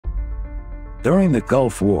During the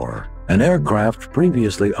Gulf War, an aircraft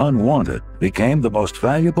previously unwanted became the most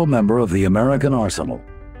valuable member of the American arsenal,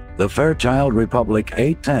 the Fairchild Republic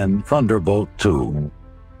A-10 Thunderbolt II.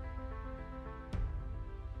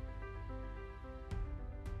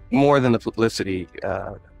 More than the publicity,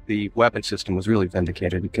 the weapon system was really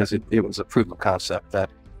vindicated because it was a proof of concept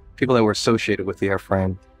that people that were associated with the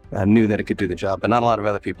airframe knew that it could do the job, but not a lot of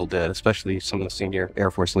other people did, especially some of the senior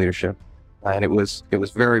Air Force leadership. And it was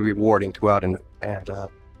very rewarding to go out and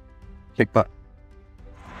kick butt.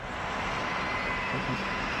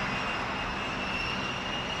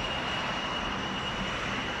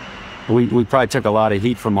 We probably took a lot of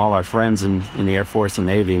heat from all our friends in the Air Force and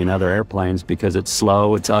Navy and other airplanes because it's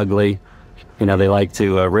slow, it's ugly. You know, they like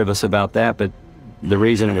to rib us about that, but the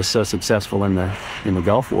reason it was so successful in the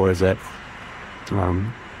Gulf War is that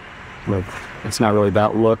look, it's not really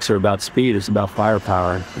about looks or about speed, it's about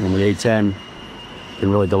firepower. And the A-10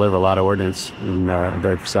 can really deliver a lot of ordnance in a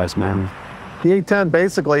very precise manner. The A-10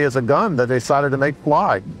 basically is a gun that they decided to make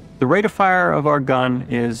fly. The rate of fire of our gun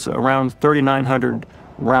is around 3,900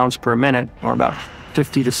 rounds per minute, or about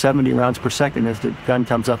 50 to 70 rounds per second as the gun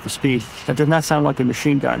comes up to speed. That does not sound like a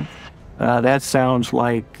machine gun. That sounds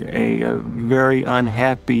like a very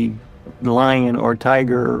unhappy lion or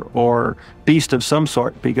tiger or beast of some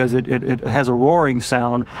sort, because it has a roaring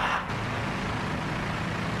sound.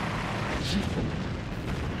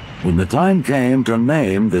 When the time came to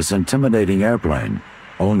name this intimidating airplane,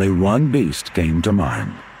 only one beast came to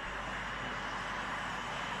mind.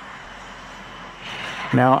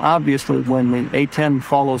 Now, obviously, when the A-10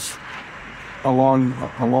 follows a long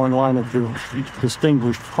line of the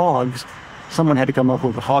distinguished hogs, someone had to come up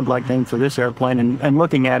with a hog-like name for this airplane, and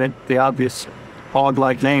looking at it, the obvious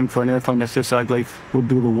hog-like name for an airplane that's this ugly would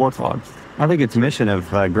be the Warthog. I think its mission of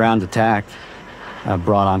ground attack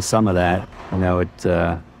brought on some of that. You know, it's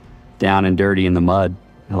down and dirty in the mud,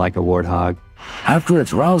 like a Warthog. After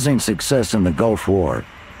its rousing success in the Gulf War,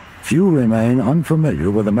 few remain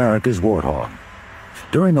unfamiliar with America's Warthog.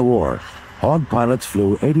 During the war, Hog pilots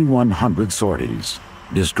flew 8,100 sorties,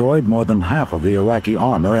 destroyed more than half of the Iraqi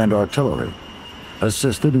armor and artillery,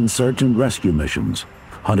 assisted in search and rescue missions,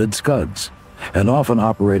 hunted Scuds, and often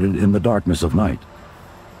operated in the darkness of night.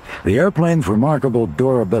 The airplane's remarkable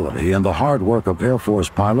durability and the hard work of Air Force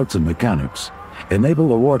pilots and mechanics enable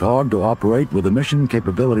the Warthog to operate with a mission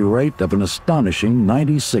capability rate of an astonishing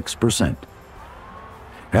 96%.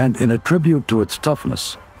 And in a tribute to its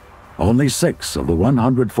toughness, only 6 of the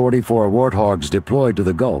 144 Warthogs deployed to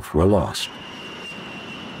the Gulf were lost.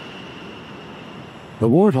 The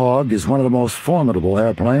Warthog is one of the most formidable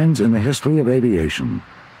airplanes in the history of aviation.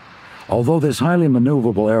 Although this highly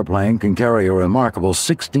maneuverable airplane can carry a remarkable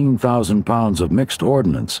 16,000 pounds of mixed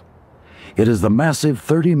ordnance, it is the massive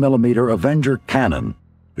 30mm Avenger cannon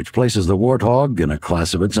which places the Warthog in a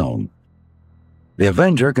class of its own. The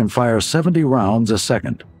Avenger can fire 70 rounds a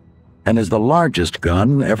second, and is the largest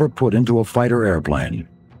gun ever put into a fighter airplane,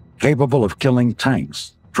 capable of killing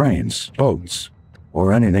tanks, trains, boats,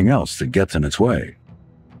 or anything else that gets in its way.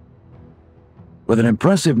 With an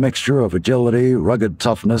impressive mixture of agility, rugged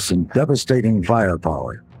toughness, and devastating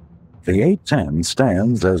firepower, the A-10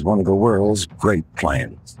 stands as one of the world's great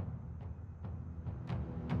planes.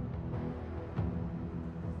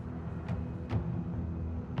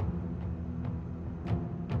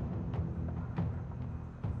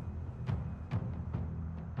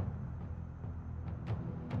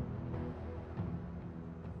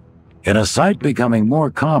 In a sight becoming more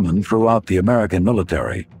common throughout the American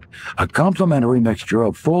military, a complementary mixture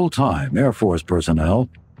of full-time Air Force personnel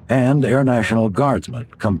and Air National Guardsmen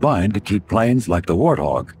combined to keep planes like the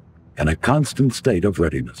Warthog in a constant state of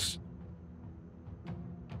readiness.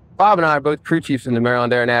 Bob and I are both crew chiefs in the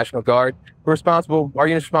Maryland Air National Guard. Our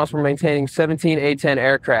unit's responsible for maintaining 17 A-10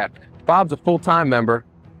 aircraft. Bob's a full-time member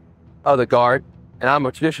of the Guard, and I'm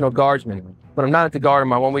a traditional Guardsman. When I'm not at the Guard on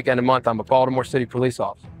my one weekend a month, I'm a Baltimore City police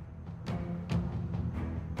officer.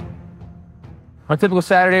 On a typical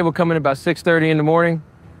Saturday, we'll come in about 6:30 in the morning.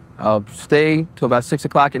 I'll stay till about 6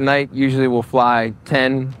 o'clock at night. Usually we'll fly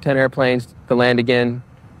 10 airplanes to land again,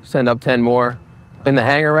 send up 10 more. In the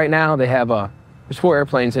hangar right now, they have there's 4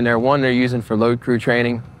 airplanes in there. One they're using for load crew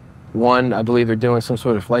training. One, I believe they're doing some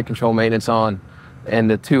sort of flight control maintenance on. And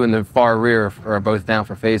the 2 in the far rear are both down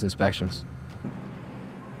for phase inspections.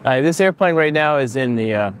 This airplane right now is in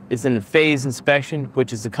the phase inspection,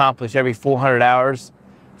 which is accomplished every 400 hours.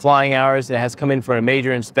 Flying hours. It has come in for a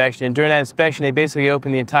major inspection. And during that inspection, they basically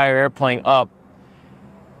open the entire airplane up.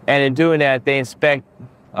 And in doing that, they inspect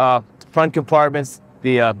front compartments.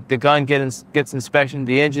 The gun gets inspection.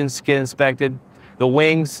 The engines get inspected. The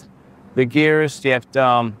wings, the gears. You have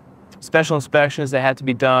special inspections that had to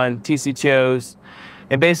be done, TCTOs,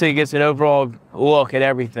 and basically gets an overall look at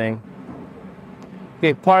everything.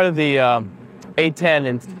 Okay, part of the A-10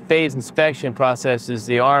 and phase inspection process is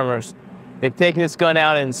the armors. They've taken this gun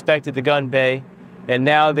out and inspected the gun bay, and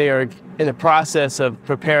now they are in the process of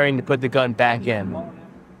preparing to put the gun back in.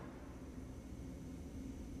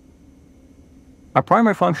 Our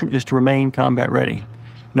primary function is to remain combat ready.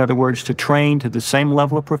 In other words, to train to the same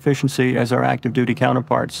level of proficiency as our active duty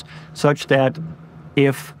counterparts, such that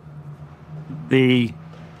if the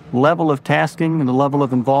level of tasking and the level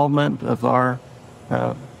of involvement of our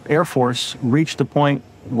Air Force reached the point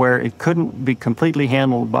where it couldn't be completely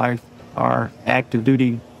handled by our active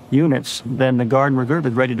duty units, then the Guard and Reserve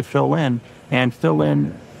is ready to fill in, and fill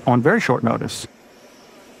in on very short notice.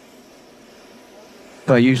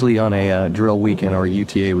 Usually on a drill weekend, or a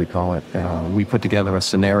UTA we call it, we put together a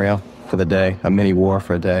scenario for the day, a mini war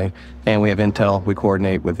for a day, and we have intel. We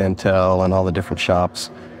coordinate with intel and all the different shops,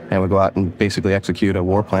 and we go out and basically execute a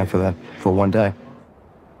war plan for one day.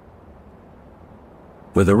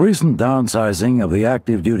 With the recent downsizing of the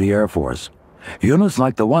active duty Air Force, units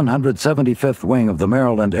like the 175th Wing of the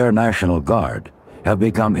Maryland Air National Guard have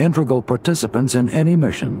become integral participants in any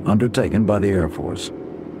mission undertaken by the Air Force.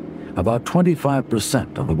 About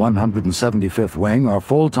 25% of the 175th Wing are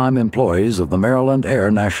full-time employees of the Maryland Air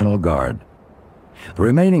National Guard. The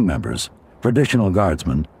remaining members, traditional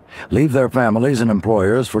guardsmen, leave their families and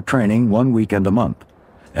employers for training 1 weekend a month,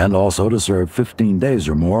 and also to serve 15 days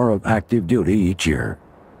or more of active duty each year.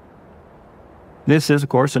 This is, of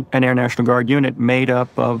course, an Air National Guard unit made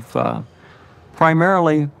up of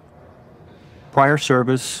primarily prior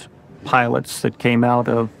service pilots that came out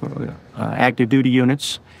of active duty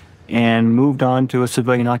units and moved on to a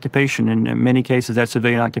civilian occupation. And in many cases, that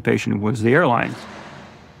civilian occupation was the airlines.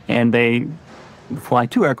 And they fly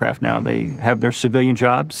 2 aircraft now. They have their civilian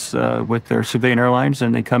jobs with their civilian airlines,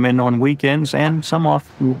 and they come in on weekends and some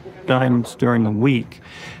oftentimes during the week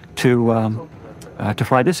to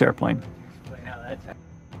fly this airplane.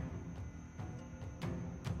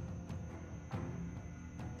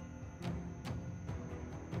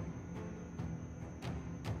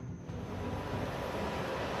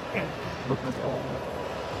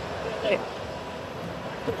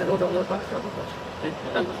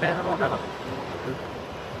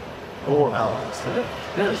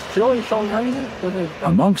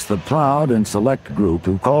 Amongst the proud and select group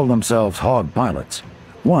who call themselves hog pilots,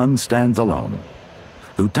 one stands alone.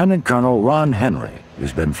 Lieutenant Colonel Ron Henry,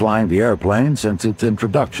 who's been flying the airplane since its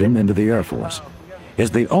introduction into the Air Force,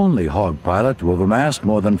 is the only hog pilot to have amassed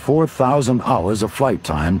more than 4,000 hours of flight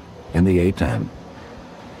time in the A-10.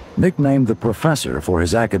 Nicknamed the Professor for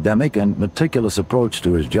his academic and meticulous approach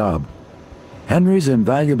to his job, Henry's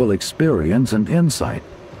invaluable experience and insight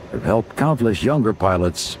have helped countless younger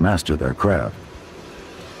pilots master their craft.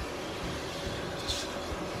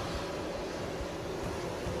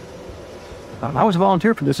 I was a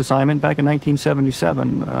volunteer for this assignment back in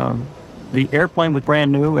 1977. The airplane was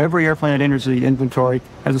brand new. Every airplane that enters the inventory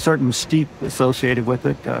has a certain mystique associated with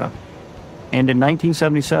it. And in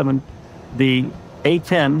 1977, the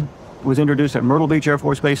A-10 was introduced at Myrtle Beach Air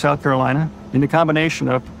Force Base, South Carolina. And the combination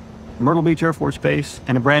of Myrtle Beach Air Force Base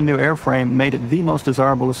and a brand new airframe made it the most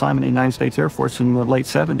desirable assignment in the United States Air Force in the late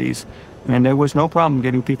 70s. And there was no problem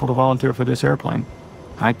getting people to volunteer for this airplane.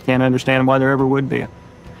 I can't understand why there ever would be.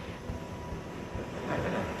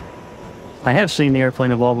 I have seen the airplane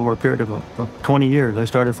evolve over a period of 20 years. I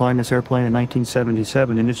started flying this airplane in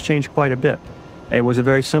 1977, and it's changed quite a bit. It was a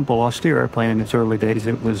very simple, austere airplane in its early days.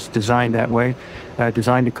 It was designed that way,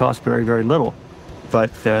 designed to cost very, very little.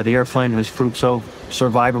 But the airplane has proved so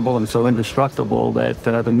survivable and so indestructible that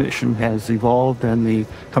the mission has evolved and the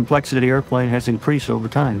complexity of the airplane has increased over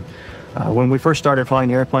time. When we first started flying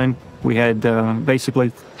the airplane, we had basically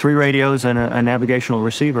 3 radios and a navigational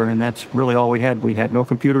receiver, and that's really all we had. We had no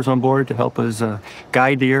computers on board to help us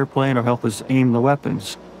guide the airplane or help us aim the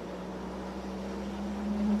weapons.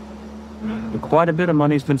 Quite a bit of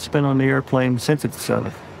money has been spent on the airplane since its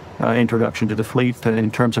introduction to the fleet in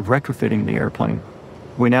terms of retrofitting the airplane.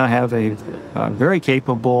 We now have a very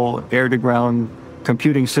capable air-to-ground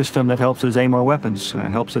computing system that helps us aim our weapons. It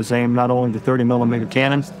helps us aim not only the 30mm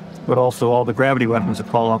cannons, but also all the gravity weapons that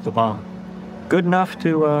fall off the bomb. Good enough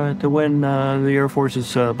to win the Air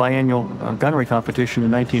Force's biannual gunnery competition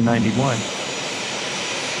in 1991.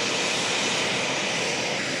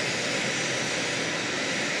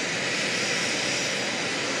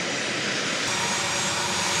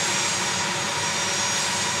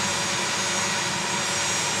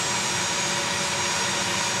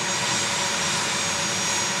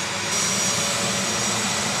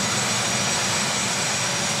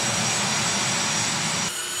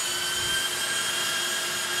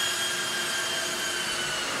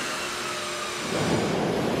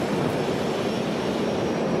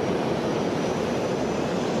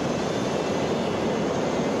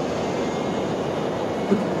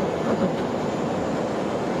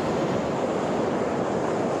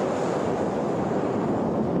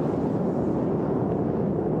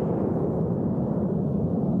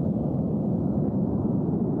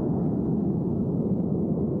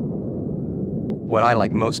 What I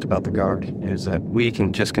like most about the Guard is that we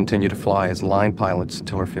can just continue to fly as line pilots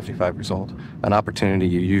until we're 55 years old, an opportunity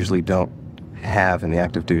you usually don't have in the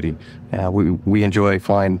active duty. We enjoy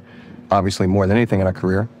flying, obviously, more than anything in our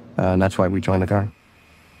career, and that's why we joined the Guard.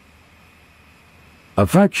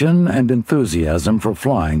 Affection and enthusiasm for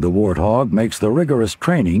flying the Warthog makes the rigorous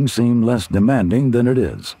training seem less demanding than it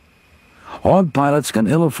is. Hog pilots can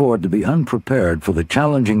ill afford to be unprepared for the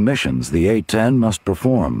challenging missions the A-10 must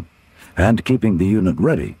perform, and keeping the unit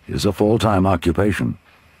ready is a full-time occupation.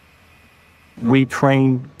 We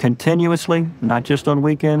train continuously, not just on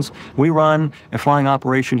weekends. We run a flying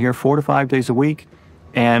operation here 4 to 5 days a week,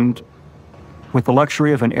 and with the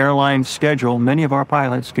luxury of an airline schedule, many of our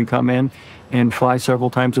pilots can come in and fly several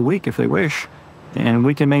times a week if they wish, and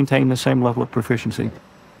we can maintain the same level of proficiency.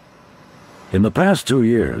 In the past 2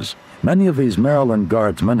 years, many of these Maryland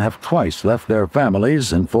Guardsmen have twice left their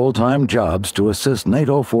families and full-time jobs to assist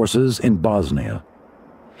NATO forces in Bosnia.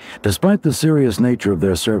 Despite the serious nature of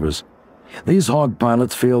their service, these Hog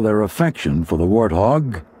pilots feel their affection for the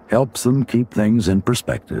Warthog helps them keep things in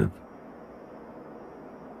perspective.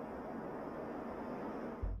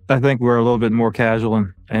 I think we're a little bit more casual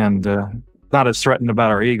and not as threatened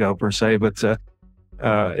about our ego per se, but it's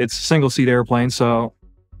a single-seat airplane, so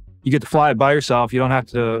you get to fly it by yourself. You don't have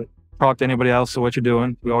to talk to anybody else to what you're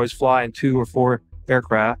doing. We always fly in 2 or 4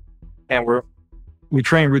 aircraft, and we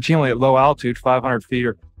train routinely at low altitude, 500 feet,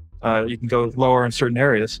 or you can go lower in certain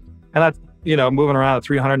areas. And that, moving around at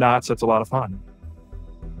 300 knots, that's a lot of fun.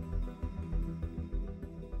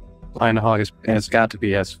 Flying the Hog has got to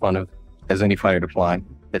be as fun as any fighter to fly.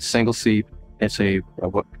 It's single seat. It's a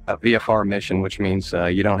VFR mission, which means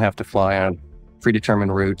you don't have to fly on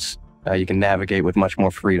predetermined routes. You can navigate with much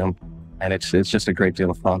more freedom, and it's just a great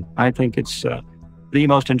deal of fun. I think it's the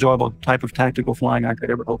most enjoyable type of tactical flying I could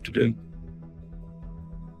ever hope to do.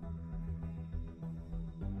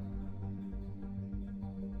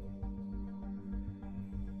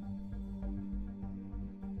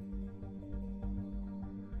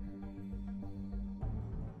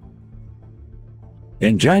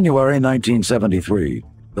 In January 1973,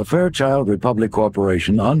 the Fairchild Republic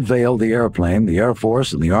Corporation unveiled the airplane the Air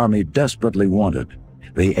Force and the Army desperately wanted,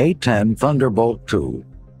 the A-10 Thunderbolt II.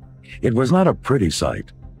 It was not a pretty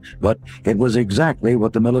sight, but it was exactly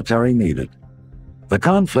what the military needed. The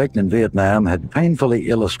conflict in Vietnam had painfully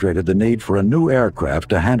illustrated the need for a new aircraft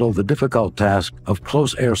to handle the difficult task of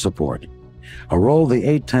close air support, a role the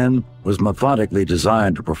A-10 was methodically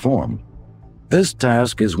designed to perform. This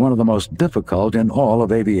task is one of the most difficult in all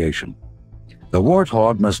of aviation. The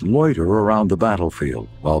Warthog must loiter around the battlefield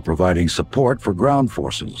while providing support for ground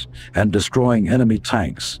forces and destroying enemy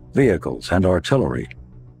tanks, vehicles, and artillery.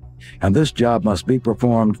 And this job must be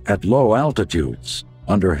performed at low altitudes,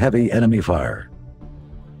 under heavy enemy fire.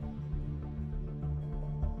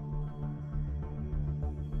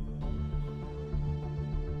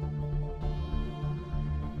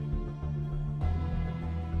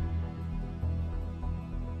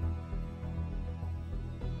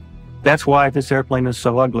 That's why this airplane is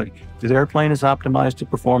so ugly. This airplane is optimized to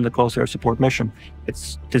perform the close air support mission.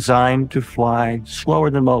 It's designed to fly slower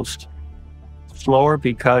than most. Slower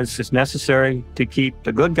because it's necessary to keep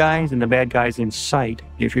the good guys and the bad guys in sight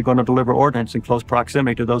if you're going to deliver ordnance in close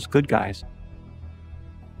proximity to those good guys.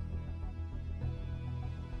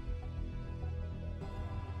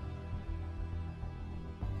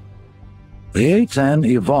 The A-10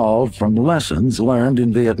 evolved from lessons learned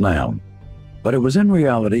in Vietnam, but it was in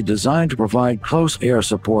reality designed to provide close air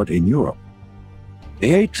support in Europe.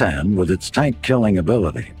 The A-10, with its tank-killing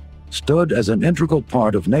ability, stood as an integral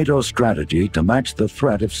part of NATO's strategy to match the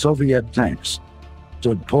threat of Soviet tanks,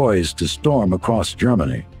 stood poised to storm across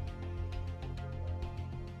Germany.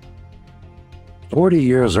 40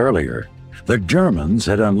 years earlier, the Germans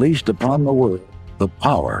had unleashed upon the world the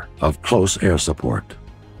power of close air support.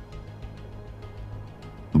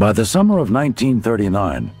 By the summer of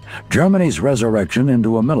 1939, Germany's resurrection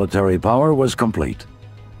into a military power was complete.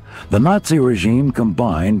 The Nazi regime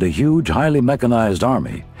combined a huge, highly mechanized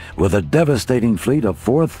army with a devastating fleet of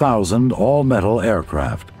 4,000 all-metal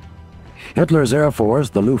aircraft. Hitler's Air Force,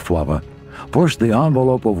 the Luftwaffe, pushed the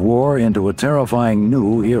envelope of war into a terrifying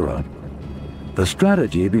new era. The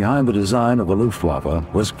strategy behind the design of the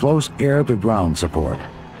Luftwaffe was close air-to-ground support,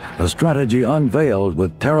 a strategy unveiled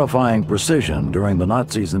with terrifying precision during the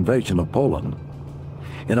Nazis' invasion of Poland.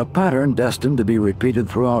 In a pattern destined to be repeated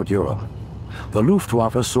throughout Europe, the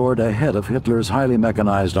Luftwaffe soared ahead of Hitler's highly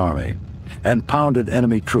mechanized army and pounded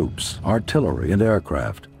enemy troops, artillery, and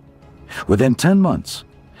aircraft. Within 10 months,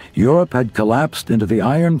 Europe had collapsed into the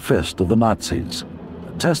iron fist of the Nazis,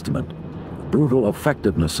 a testament to the brutal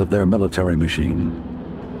effectiveness of their military machine.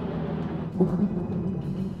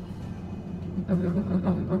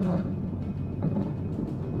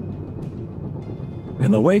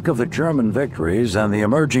 In the wake of the German victories and the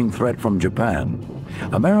emerging threat from Japan,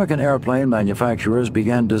 American airplane manufacturers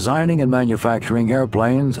began designing and manufacturing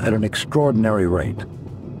airplanes at an extraordinary rate.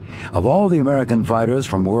 Of all the American fighters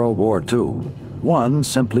from World War II, one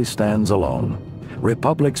simply stands alone: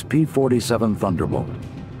 Republic's P-47 Thunderbolt.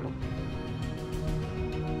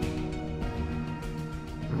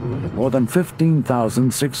 More than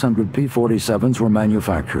 15,600 P-47s were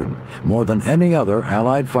manufactured, more than any other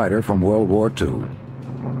Allied fighter from World War II.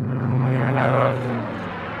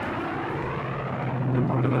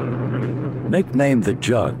 Nicknamed the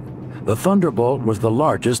Jug, the Thunderbolt was the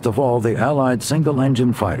largest of all the Allied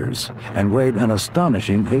single-engine fighters and weighed an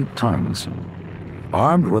astonishing 8 tons.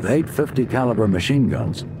 Armed with 850 caliber machine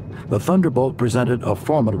guns, the Thunderbolt presented a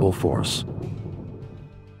formidable force.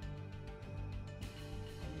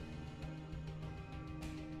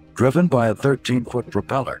 Driven by a 13-foot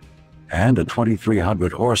propeller and a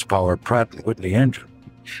 2,300 horsepower Pratt & Whitney engine,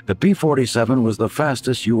 the P-47 was the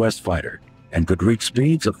fastest U.S. fighter and could reach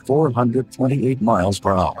speeds of 428 miles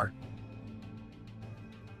per hour.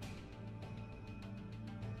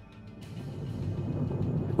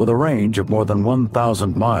 With a range of more than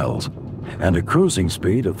 1,000 miles and a cruising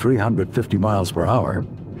speed of 350 miles per hour,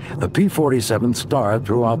 the P-47 starred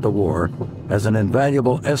throughout the war as an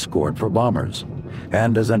invaluable escort for bombers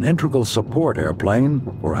and as an integral support airplane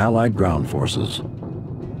for Allied ground forces.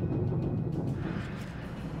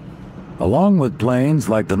 Along with planes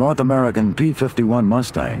like the North American P-51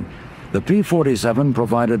 Mustang, the P-47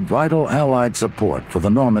 provided vital Allied support for the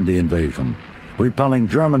Normandy invasion, repelling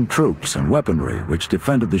German troops and weaponry which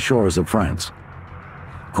defended the shores of France.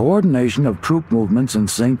 Coordination of troop movements in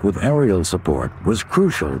sync with aerial support was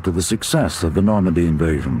crucial to the success of the Normandy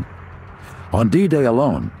invasion. On D-Day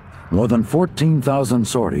alone, more than 14,000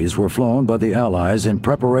 sorties were flown by the Allies in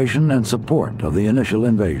preparation and support of the initial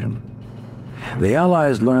invasion. The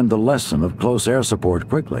Allies learned the lesson of close air support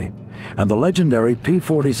quickly, and the legendary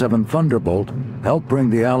P-47 Thunderbolt helped bring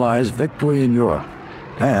the Allies victory in Europe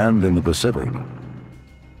and in the Pacific.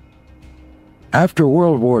 After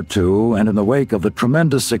World War II, and in the wake of the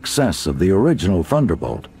tremendous success of the original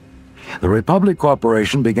Thunderbolt, the Republic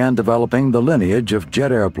Corporation began developing the lineage of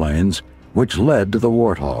jet airplanes which led to the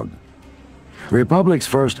Warthog. Republic's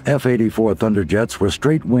first F-84 Thunderjets were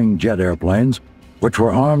straight-wing jet airplanes which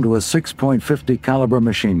were armed with 6.50 caliber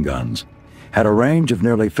machine guns, had a range of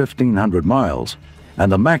nearly 1,500 miles,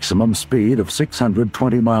 and a maximum speed of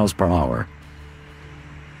 620 miles per hour.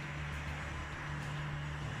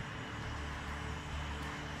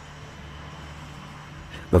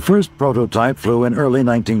 The first prototype flew in early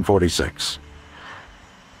 1946.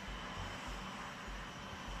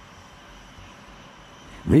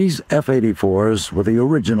 These F-84s were the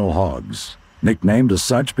original Hogs, nicknamed as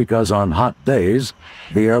such because on hot days,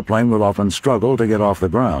 the airplane would often struggle to get off the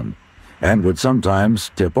ground and would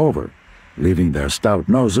sometimes tip over, leaving their stout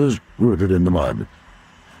noses rooted in the mud.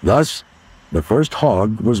 Thus, the first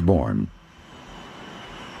Hog was born.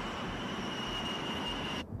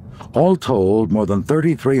 All told, more than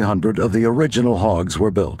 3,300 of the original Hogs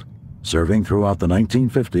were built, serving throughout the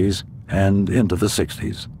 1950s and into the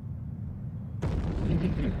 60s.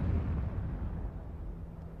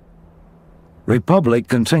 Republic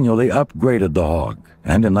continually upgraded the Hog,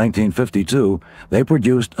 and in 1952, they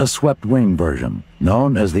produced a swept-wing version,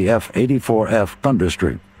 known as the F-84F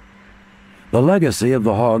Thunderstreak. The legacy of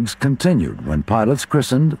the Hogs continued when pilots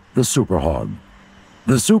christened the Super Hog.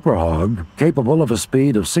 The Super Hog, capable of a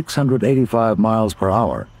speed of 685 miles per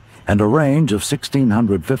hour and a range of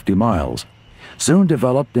 1,650 miles, soon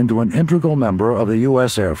developed into an integral member of the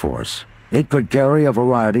U.S. Air Force. It could carry a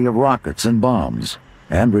variety of rockets and bombs,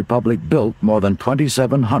 and Republic built more than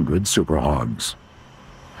 2,700 Super Hogs.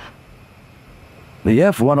 The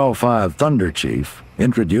F-105 Thunder Chief,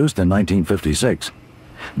 introduced in 1956,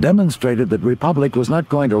 demonstrated that Republic was not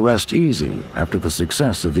going to rest easy after the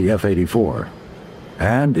success of the F-84.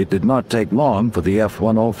 And it did not take long for the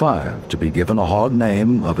F-105 to be given a Hog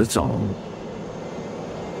name of its own.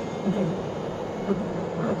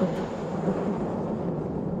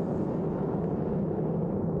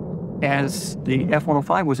 As the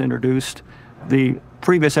F-105 was introduced, the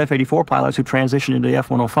previous F-84 pilots who transitioned into the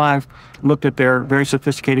F-105 looked at their very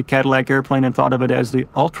sophisticated Cadillac airplane and thought of it as the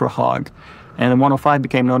Ultra Hog. and the 105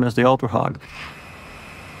 became known as the Ultra Hog.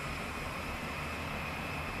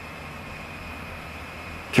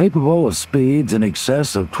 Capable of speeds in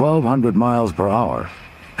excess of 1,200 miles per hour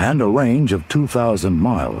and a range of 2,000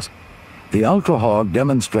 miles, the Ultra Hog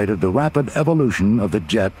demonstrated the rapid evolution of the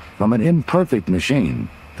jet from an imperfect machine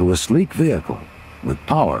to a sleek vehicle with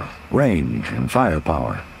power, range, and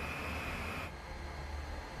firepower.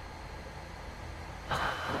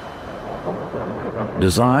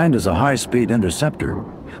 Designed as a high-speed interceptor,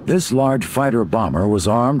 this large fighter bomber was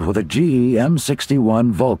armed with a GE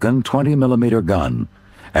M61 Vulcan 20mm gun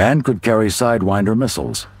and could carry Sidewinder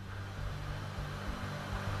missiles.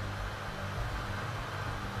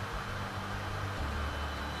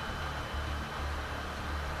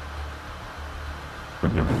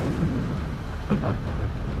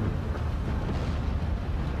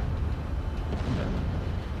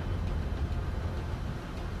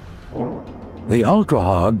 The Ultra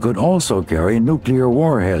Hog could also carry nuclear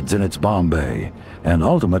warheads in its bomb bay, and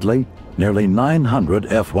ultimately, nearly 900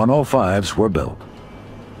 F-105s were built.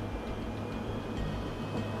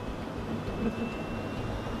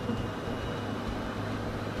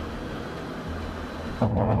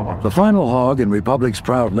 The final Hog in Republic's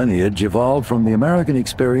proud lineage evolved from the American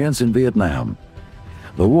experience in Vietnam.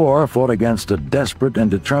 The war fought against a desperate and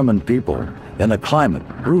determined people in a climate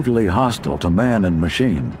brutally hostile to man and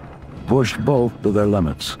machine, pushed both to their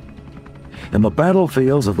limits. In the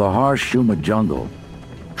battlefields of the harsh, humid jungle,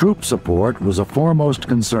 troop support was a foremost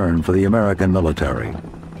concern for the American military.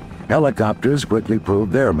 Helicopters quickly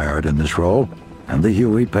proved their merit in this role, and the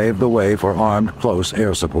Huey paved the way for armed close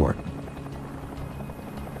air support.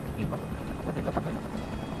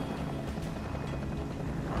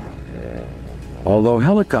 Although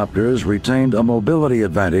helicopters retained a mobility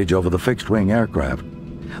advantage over the fixed-wing aircraft,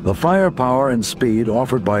 the firepower and speed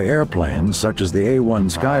offered by airplanes such as the A-1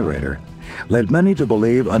 Skyraider led many to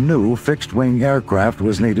believe a new fixed-wing aircraft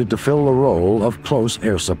was needed to fill the role of close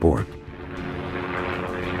air support.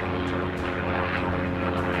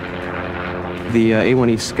 The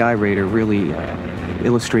A-1E Skyraider really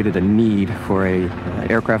illustrated a need for a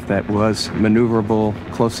aircraft that was maneuverable,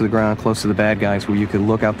 close to the ground, close to the bad guys, where you could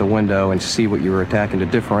look out the window and see what you were attacking to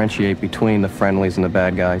differentiate between the friendlies and the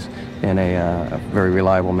bad guys in a very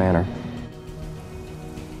reliable manner.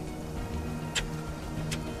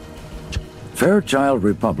 Fairchild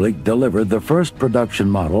Republic delivered the first production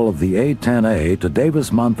model of the A-10A to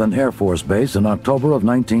Davis-Monthan Air Force Base in October of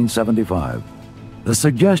 1975. The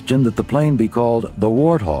suggestion that the plane be called the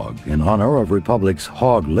Warthog in honor of Republic's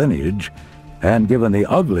Hog lineage, and given the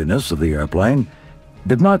ugliness of the airplane,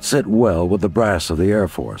 did not sit well with the brass of the Air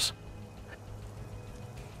Force.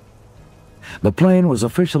 The plane was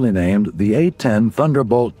officially named the A-10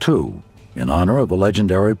 Thunderbolt II in honor of the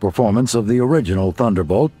legendary performance of the original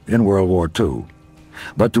Thunderbolt in World War II.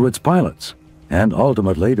 But to its pilots, and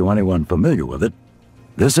ultimately to anyone familiar with it,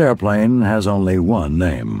 this airplane has only one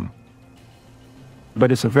name.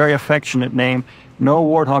 But it's a very affectionate name. No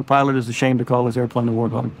Warthog pilot is ashamed to call his airplane the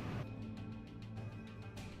Warthog.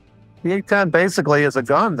 The A-10 basically is a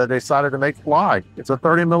gun that they decided to make fly. It's a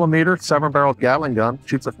 30mm 7-barrel Gatling gun,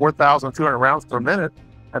 shoots at 4,200 rounds per minute,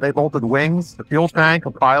 and they bolted wings, a fuel tank,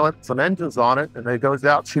 a pilot, some engines on it, and it goes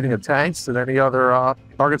out shooting at tanks and any other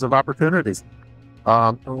targets of opportunities.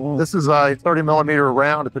 This is a 30mm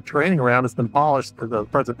round. It's a training round. It's been polished to the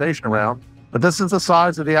presentation round, but this is the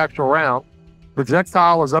size of the actual round.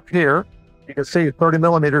 Projectile is up here. You can see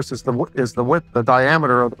 30mm is the width, the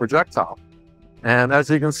diameter of the projectile. And as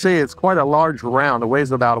you can see, it's quite a large round. It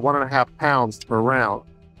weighs about 1.5 pounds per round.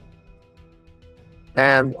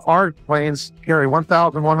 And our planes carry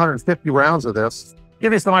 1,150 rounds of this.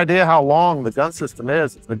 Give you some idea how long the gun system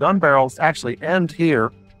is. The gun barrels actually end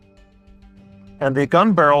here, and the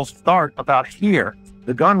gun barrels start about here.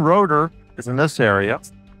 The gun rotor is in this area.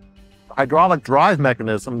 Hydraulic drive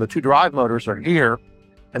mechanism, the two drive motors are here,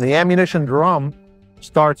 and the ammunition drum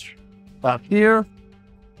starts about here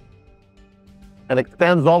and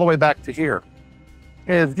extends all the way back to here.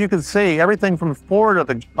 As you can see, everything from the forward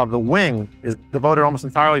of the wing is devoted almost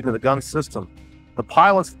entirely to the gun system. The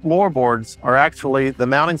pilot's floorboards are actually the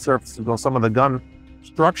mounting surfaces on some of the gun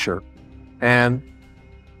structure, and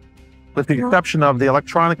with the exception of the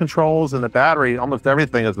electronic controls and the battery, almost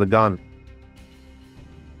everything is the gun.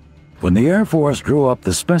 When the Air Force drew up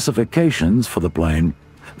the specifications for the plane,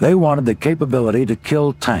 they wanted the capability to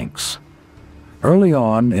kill tanks. Early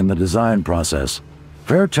on in the design process,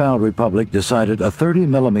 Fairchild Republic decided a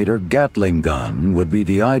 30mm Gatling gun would be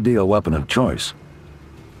the ideal weapon of choice.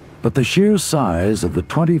 But the sheer size of the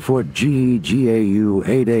 20-foot GE GAU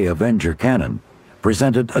 8A Avenger cannon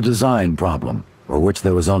presented a design problem. for which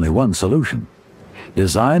there was only one solution: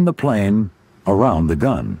 design the plane around the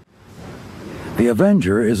gun. The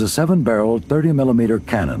Avenger is a 7-barreled 30mm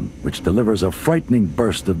cannon which delivers a frightening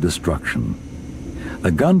burst of destruction.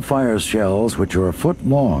 The gun fires shells which are a foot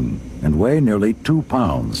long and weigh nearly 2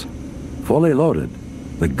 pounds. Fully loaded,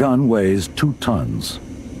 the gun weighs 2 tons.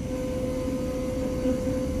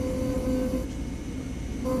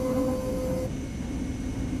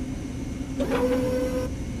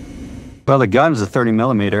 Well, the gun's a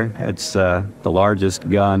 30mm. It's the largest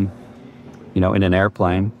gun, in an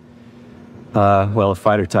airplane. A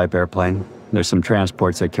fighter-type airplane. There's some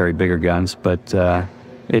transports that carry bigger guns, but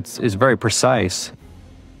it's very precise.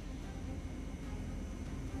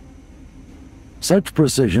 Such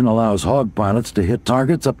precision allows Hawk pilots to hit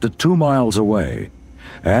targets up to 2 miles away,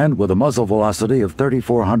 and with a muzzle velocity of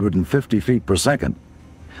 3,450 feet per second,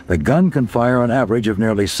 the gun can fire an average of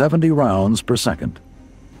nearly 70 rounds per second.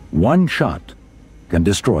 One shot can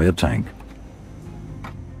destroy a tank.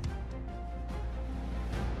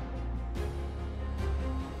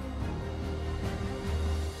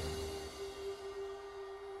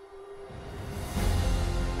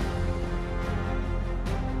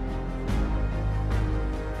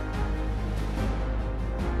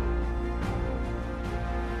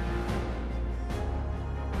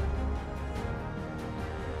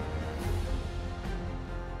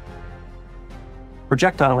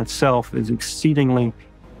 Projectile itself is exceedingly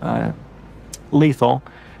lethal.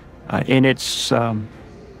 In its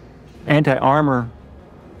anti-armor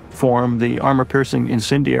form, the armor-piercing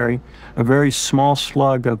incendiary, a very small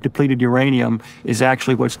slug of depleted uranium is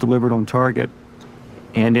actually what's delivered on target.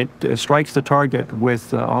 And it strikes the target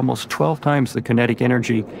with almost 12 times the kinetic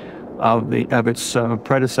energy of its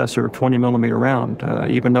predecessor 20mm round.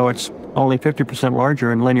 Even though it's only 50%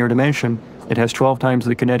 larger in linear dimension, it has 12 times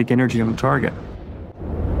the kinetic energy on the target.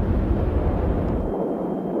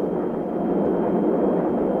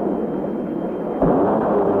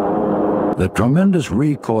 The tremendous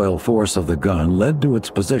recoil force of the gun led to its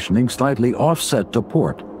positioning slightly offset to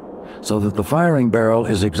port, so that the firing barrel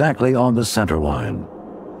is exactly on the center line.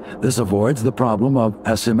 This avoids the problem of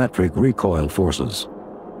asymmetric recoil forces.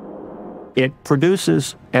 It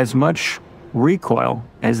produces as much recoil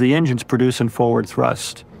as the engines produce in forward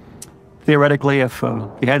thrust. Theoretically, if you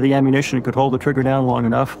had the ammunition and could hold the trigger down long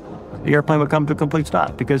enough, the airplane would come to a complete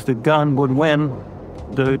stop because the gun would win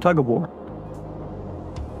the tug-of-war.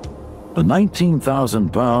 The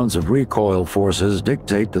 19,000 pounds of recoil forces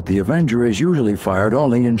dictate that the Avenger is usually fired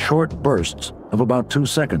only in short bursts of about 2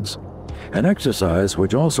 seconds, an exercise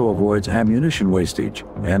which also avoids ammunition wastage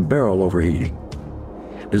and barrel overheating.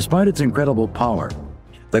 Despite its incredible power,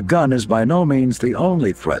 the gun is by no means the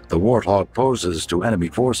only threat the Warthog poses to enemy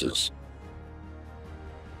forces.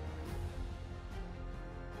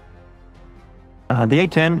 The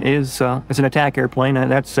A-10 is an attack airplane,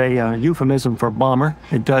 and that's a euphemism for bomber.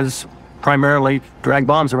 It does primarily drag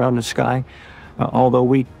bombs around the sky, although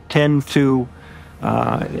we tend to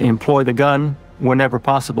employ the gun whenever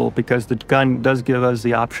possible because the gun does give us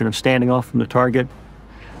the option of standing off from the target,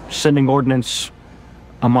 sending ordnance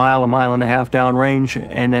a mile and a half downrange,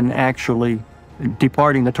 and then actually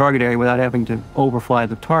departing the target area without having to overfly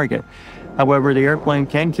the target. However, the airplane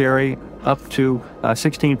can carry up to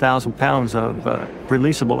 16,000 pounds of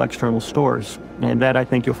releasable external stores. And that, I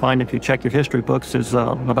think you'll find if you check your history books, is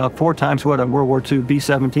about 4 times what a World War II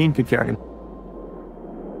B-17 could carry.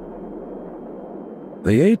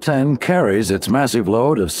 The A-10 carries its massive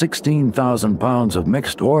load of 16,000 pounds of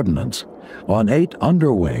mixed ordnance on 8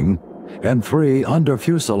 underwing and 3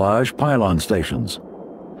 under-fuselage pylon stations.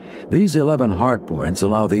 These 11 hardpoints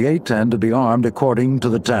allow the A-10 to be armed according to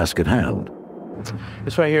the task at hand.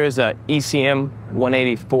 This right here is a ECM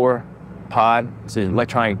 184 pod. It's an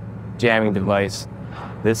electronic jamming device.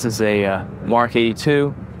 This is a Mark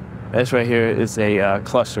 82. This right here is a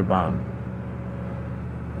cluster bomb.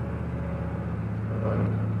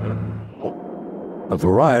 The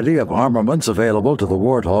variety of armaments available to the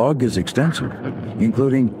Warthog is extensive,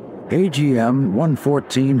 including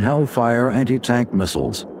AGM-114 Hellfire anti-tank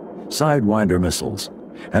missiles, Sidewinder missiles,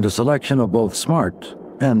 and a selection of both smart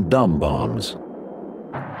and dumb bombs.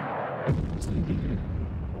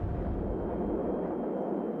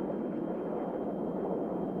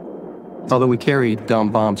 Although we carry dumb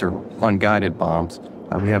bombs or unguided bombs,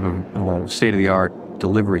 we have a state-of-the-art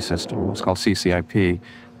delivery system. It's called CCIP,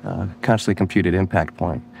 constantly computed impact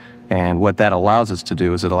point. And what that allows us to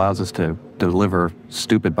do is it allows us to deliver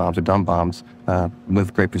stupid bombs or dumb bombs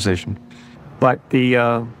with great precision. But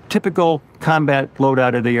the typical combat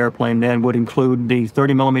loadout of the airplane then would include the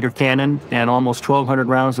 30mm cannon and almost 1,200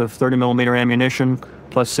 rounds of 30mm ammunition,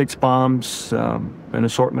 plus 6 bombs, an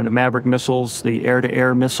assortment of Maverick missiles, the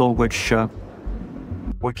air-to-air missile, which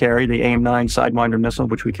we carry, the AIM-9 Sidewinder missile,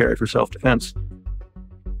 which we carry for self-defense.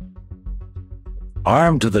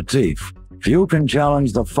 Armed to the teeth, few can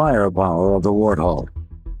challenge the firepower of the Warthog.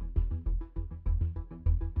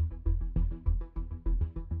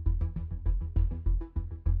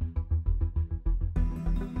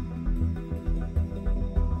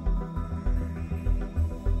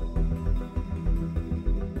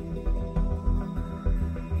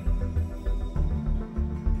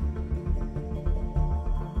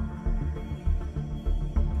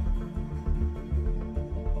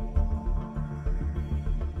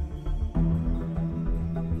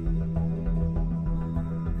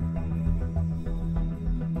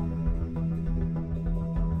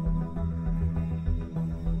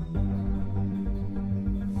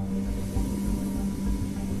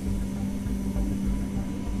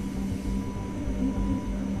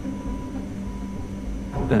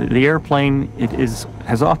 The airplane,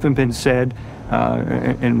 has often been said,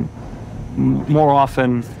 and more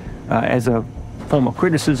often as a form of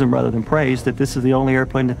criticism rather than praise, that this is the only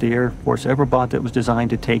airplane that the Air Force ever bought that was designed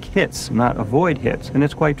to take hits, not avoid hits. And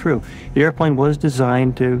it's quite true. The airplane was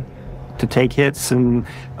designed to take hits and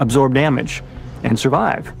absorb damage and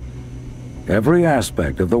survive. Every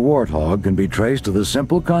aspect of the Warthog can be traced to the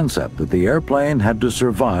simple concept that the airplane had to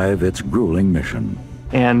survive its grueling mission.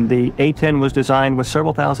 And the A-10 was designed with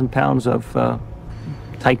several thousand pounds of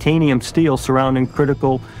titanium steel surrounding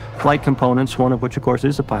critical flight components, one of which, of course,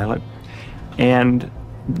 is the pilot. And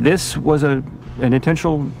this was an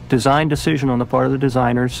intentional design decision on the part of the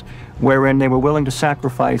designers, wherein they were willing to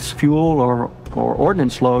sacrifice fuel or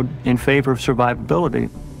ordnance load in favor of survivability.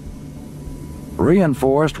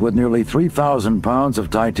 Reinforced with nearly 3,000 pounds of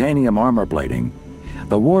titanium armor plating,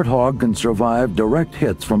 the Warthog can survive direct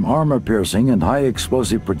hits from armor-piercing and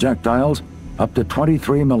high-explosive projectiles up to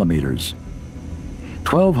 23 millimeters.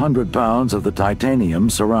 1,200 pounds of the titanium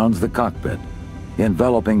surrounds the cockpit,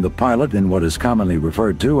 enveloping the pilot in what is commonly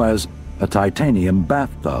referred to as a titanium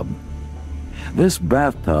bathtub. This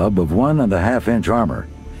bathtub of 1.5-inch armor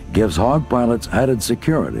gives Hawk pilots added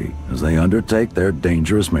security as they undertake their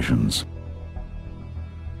dangerous missions.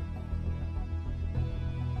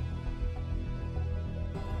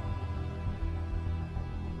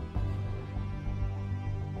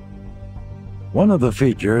 One of the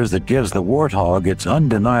features that gives the Warthog its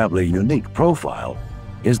undeniably unique profile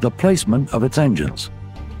is the placement of its engines.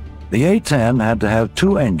 The A-10 had to have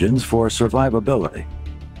 2 engines for survivability.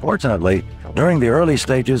 Fortunately, during the early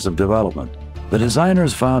stages of development, the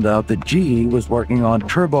designers found out that GE was working on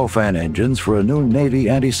turbofan engines for a new Navy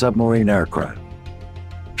anti-submarine aircraft.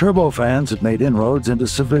 Turbofans had made inroads into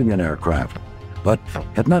civilian aircraft, but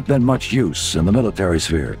had not been much use in the military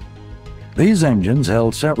sphere. These engines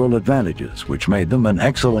held several advantages, which made them an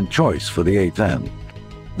excellent choice for the A-10.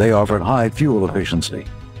 They offered high fuel efficiency,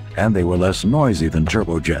 and they were less noisy than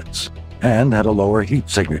turbojets, and had a lower heat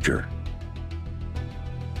signature.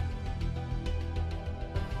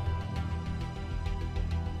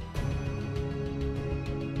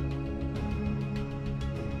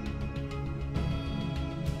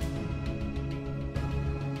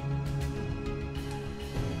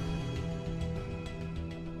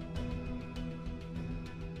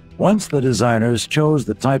 Once the designers chose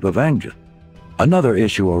the type of engine, another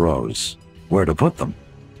issue arose: where to put them.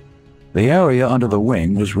 The area under the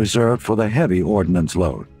wing was reserved for the heavy ordnance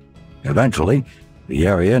load. Eventually, the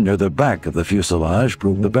area near the back of the fuselage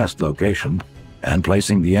proved the best location, and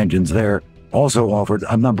placing the engines there also offered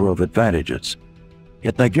a number of advantages.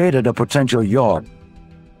 It negated a potential yaw,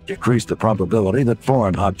 decreased the probability that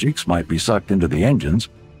foreign objects might be sucked into the engines,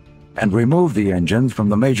 and removed the engines from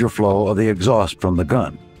the major flow of the exhaust from the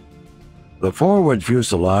gun. The forward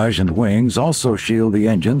fuselage and wings also shield the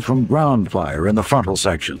engines from ground fire in the frontal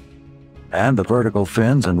section, and the vertical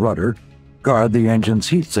fins and rudder guard the engine's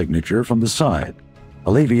heat signature from the side,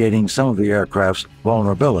 alleviating some of the aircraft's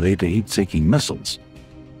vulnerability to heat-seeking missiles.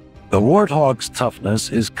 The Warthog's toughness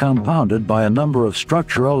is compounded by a number of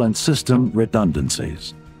structural and system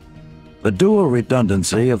redundancies. The dual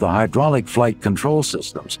redundancy of the hydraulic flight control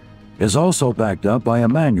systems is also backed up by a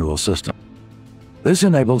manual system. This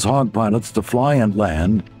enables Hawk pilots to fly and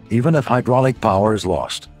land even if hydraulic power is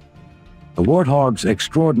lost. The Warthog's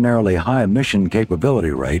extraordinarily high mission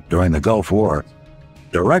capability rate during the Gulf War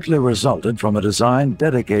directly resulted from a design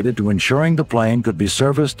dedicated to ensuring the plane could be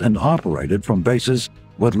serviced and operated from bases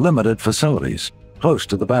with limited facilities close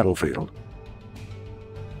to the battlefield.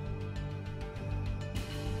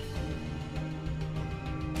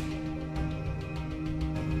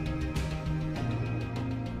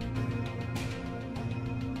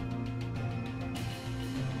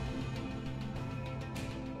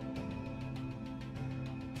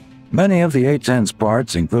 Many of the A-10's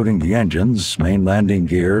parts, including the engines, main landing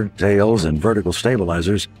gear, tails, and vertical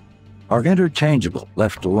stabilizers, are interchangeable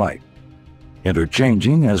left to right.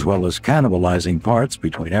 Interchanging as well as cannibalizing parts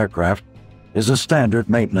between aircraft is a standard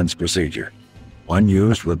maintenance procedure, one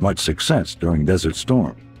used with much success during Desert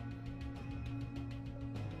Storm.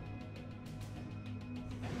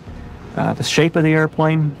 The shape of the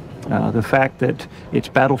airplane, the fact that it's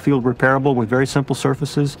battlefield repairable with very simple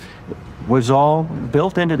surfaces, was all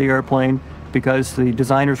built into the airplane because the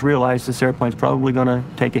designers realized this airplane's probably going to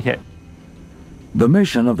take a hit. The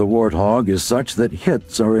mission of the Warthog is such that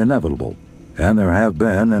hits are inevitable, and there have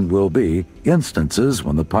been and will be instances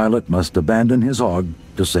when the pilot must abandon his hog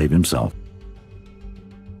to save himself.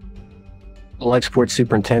 I'm export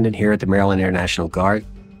superintendent here at the Maryland International Guard,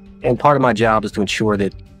 and part of my job is to ensure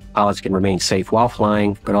that pilots can remain safe while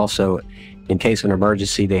flying, but also in case of an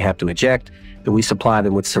emergency they have to eject, that we supply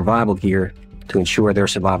them with survival gear to ensure their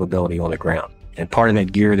survivability on the ground. And part of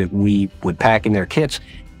that gear that we would pack in their kits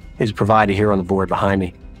is provided here on the board behind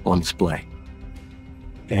me on display.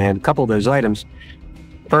 And a couple of those items,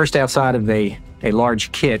 first, outside of a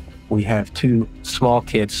large kit, we have two small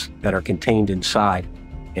kits that are contained inside.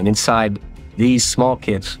 And inside these small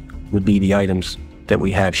kits would be the items that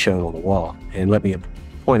we have shown on the wall. And let me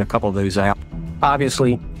point a couple of those out.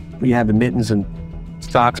 Obviously, we have the mittens and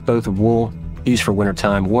socks, both of wool, used for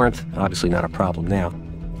wintertime warmth. Obviously not a problem now.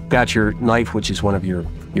 Got your knife, which is one of your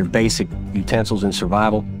basic utensils in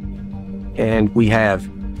survival. And we have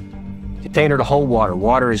a container to hold water.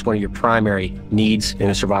 Water is one of your primary needs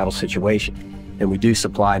in a survival situation. And we do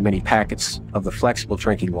supply many packets of the flexible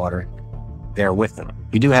drinking water there with them.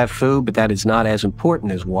 We do have food, but that is not as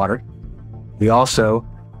important as water. We also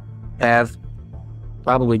have,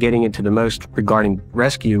 probably getting into the most regarding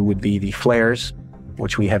rescue, would be the flares,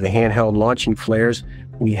 which we have the handheld launching flares.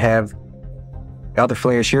 We have other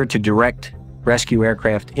flares here to direct rescue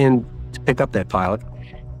aircraft in to pick up that pilot.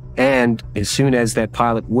 And as soon as that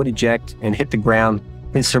pilot would eject and hit the ground,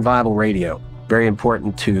 his survival radio. Very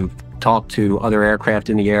important to talk to other aircraft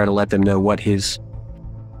in the air to let them know what his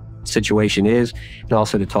situation is, and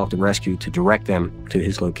also to talk to rescue to direct them to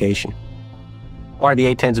his location. Part of the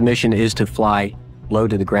A-10's mission is to fly low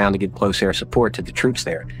to the ground to get close air support to the troops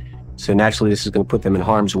there. So naturally, this is going to put them in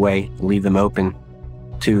harm's way, leave them open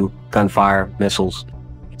to gunfire, missiles,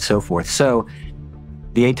 and so forth. So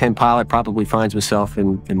the A-10 pilot probably finds himself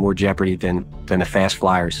in more jeopardy than the fast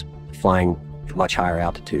flyers flying at much higher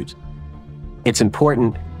altitudes. It's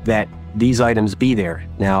important that these items be there.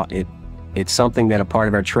 Now, it's something that a part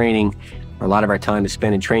of our training, or a lot of our time is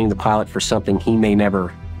spent in training the pilot for something he may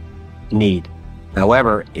never need.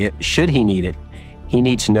 However, should he need it, he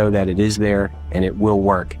needs to know that it is there and it will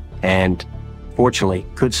work, and fortunately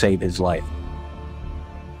could save his life.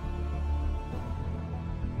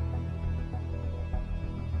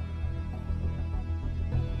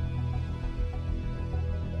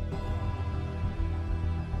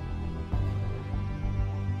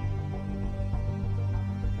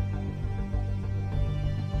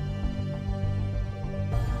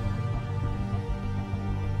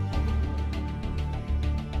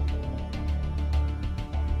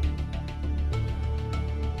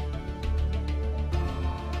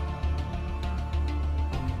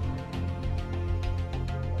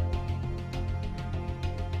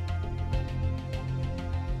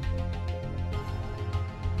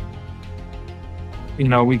 You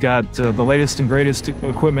know, we got the latest and greatest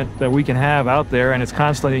equipment that we can have out there, and it's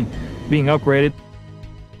constantly being upgraded.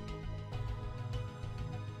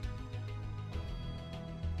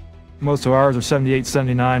 Most of ours are 78,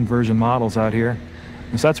 79 version models out here.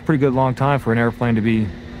 And so that's a pretty good long time for an airplane to be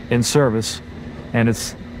in service. And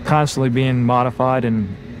it's constantly being modified,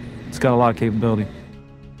 and it's got a lot of capability.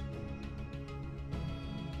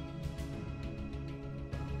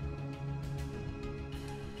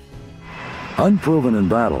 Unproven in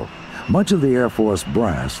battle, much of the Air Force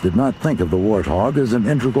brass did not think of the Warthog as an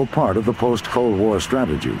integral part of the post-Cold War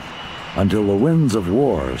strategy, until the winds of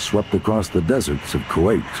war swept across the deserts of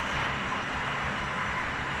Kuwait.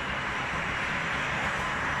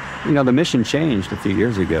 You know, the mission changed a few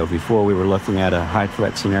years ago. Before, we were looking at a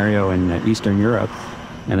high-threat scenario in Eastern Europe,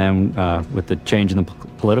 and then with the change in the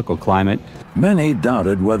political climate. Many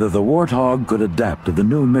doubted whether the Warthog could adapt to the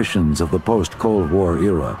new missions of the post-Cold War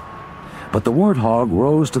era. But the Warthog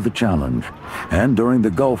rose to the challenge, and during the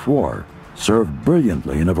Gulf War, served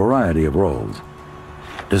brilliantly in a variety of roles.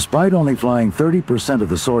 Despite only flying 30% of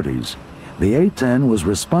the sorties, the A-10 was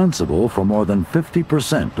responsible for more than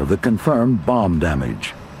 50% of the confirmed bomb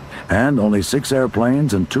damage, and only 6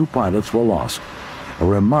 airplanes and 2 pilots were lost, a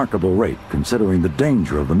remarkable rate considering the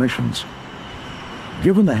danger of the missions.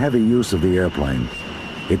 Given the heavy use of the airplane,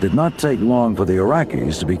 it did not take long for the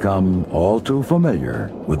Iraqis to become all too familiar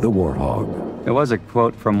with the Warthog. There was a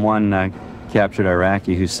quote from one captured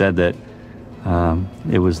Iraqi who said that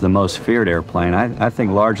it was the most feared airplane. I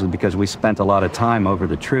think largely because we spent a lot of time over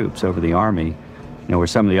the troops, over the Army. You know, where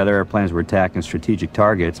some of the other airplanes were attacking strategic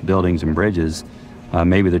targets, buildings and bridges.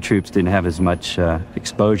 Maybe the troops didn't have as much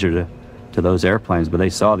exposure to those airplanes, but they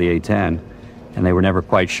saw the A-10, and they were never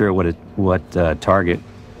quite sure what target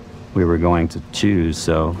we were going to choose.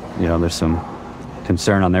 So, you know, there's some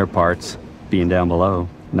concern on their parts, being down below,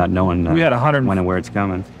 not knowing we had when and where it's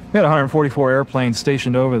coming. We had 144 airplanes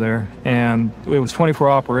stationed over there, and it was 24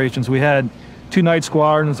 operations. We had 2 night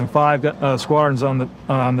squadrons and 5 squadrons on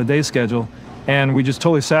the day schedule, and we just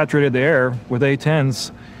totally saturated the air with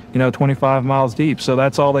A-10s, you know, 25 miles deep. So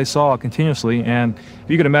that's all they saw continuously. And if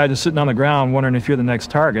you could imagine sitting on the ground wondering if you're the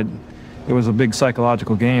next target, it was a big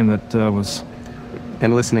psychological game that was.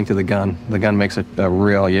 And listening to the gun makes a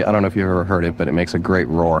real, I don't know if you've ever heard it, but it makes a great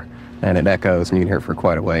roar. And it echoes, and you can hear it for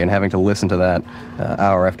quite a way. And having to listen to that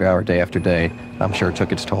hour after hour, day after day, I'm sure it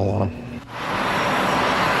took its toll on them.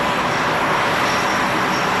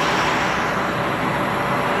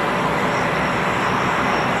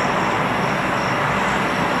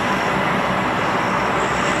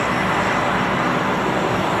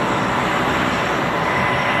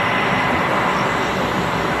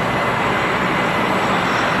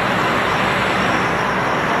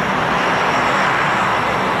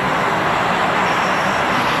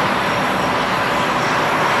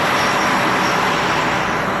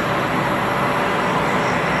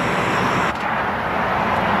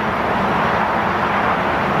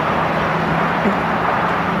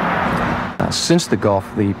 Since the Gulf,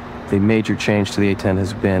 the major change to the A-10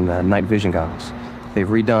 has been night vision goggles. They've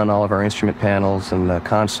redone all of our instrument panels and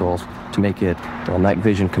consoles to make it night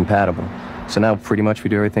vision compatible. So now pretty much we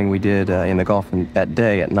do everything we did in the Gulf at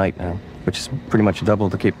day at night now, which is pretty much double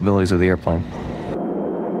the capabilities of the airplane.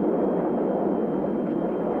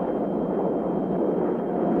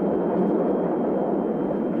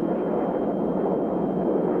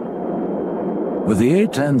 With the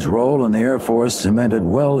A-10's role in the Air Force cemented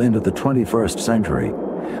well into the 21st century,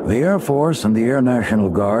 the Air Force and the Air National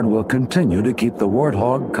Guard will continue to keep the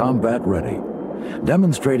Warthog combat ready,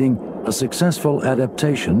 demonstrating a successful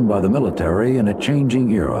adaptation by the military in a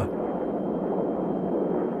changing era.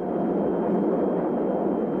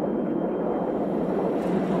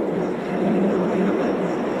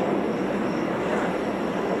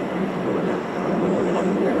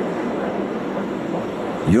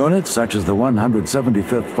 Units such as the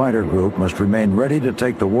 175th Fighter Group must remain ready to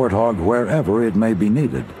take the Warthog wherever it may be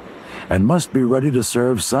needed, and must be ready to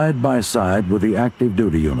serve side by side with the active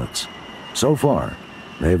duty units. So far,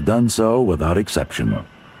 they've done so without exception.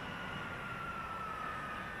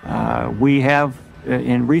 We have,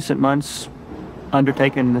 in recent months,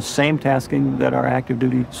 undertaken the same tasking that our active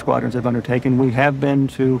duty squadrons have undertaken. We have been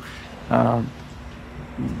to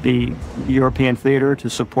the European theater to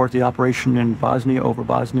support the operation in Bosnia, over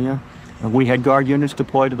Bosnia. We had guard units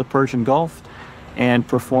deployed to the Persian Gulf and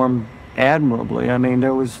performed admirably. I mean,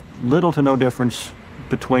 there was little to no difference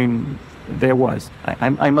between,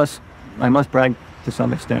 I must brag to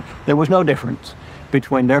some extent, there was no difference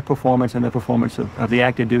between their performance and the performance of the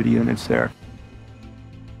active duty units there.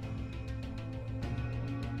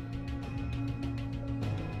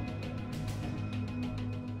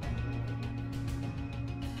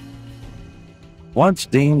 Once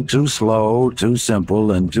deemed too slow, too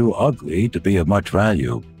simple, and too ugly to be of much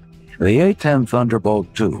value, the A-10 Thunderbolt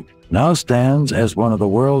II now stands as one of the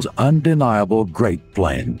world's undeniable great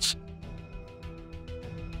planes.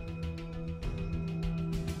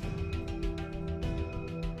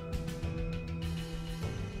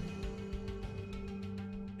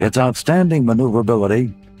 Its outstanding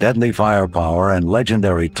maneuverability, deadly firepower, and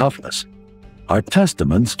legendary toughness are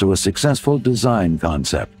testaments to a successful design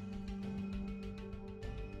concept.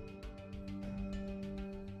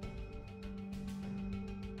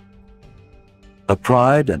 The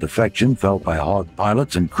pride and affection felt by Hawk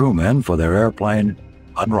pilots and crewmen for their airplane,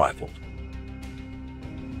 unrivaled.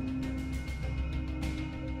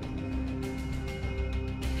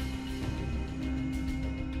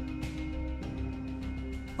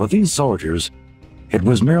 For these soldiers, it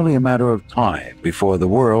was merely a matter of time before the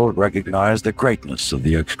world recognized the greatness of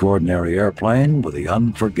the extraordinary airplane with the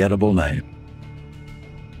unforgettable name.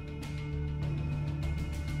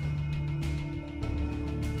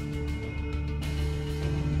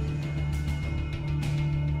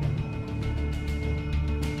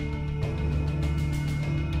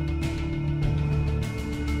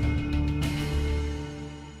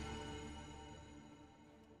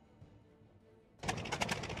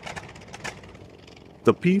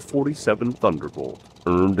 The P-47 Thunderbolt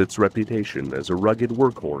earned its reputation as a rugged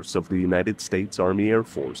workhorse of the United States Army Air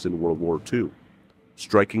Force in World War II,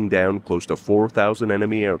 striking down close to 4,000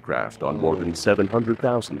 enemy aircraft on more than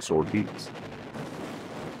 700,000 sorties.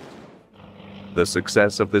 The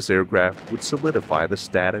success of this aircraft would solidify the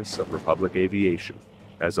status of Republic Aviation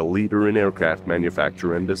as a leader in aircraft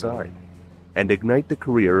manufacture and design, and ignite the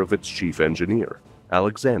career of its chief engineer,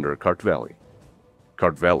 Alexander Kartveli.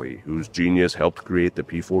 Kartveli, whose genius helped create the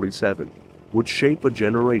P-47, would shape a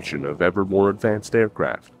generation of ever more advanced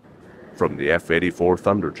aircraft, from the F-84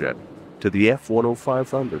 Thunderjet to the F-105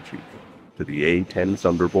 Thunderchief to the A-10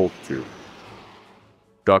 Thunderbolt II.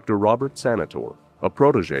 Dr. Robert Sanator, a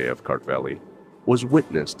protege of Kartveli, was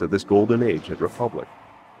witness to this golden age at Republic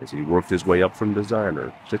as he worked his way up from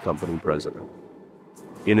designer to company president.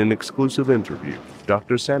 In an exclusive interview,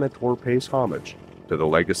 Dr. Sanator pays homage to the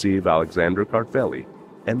legacy of Alexander Kartveli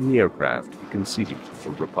and the aircraft he conceived for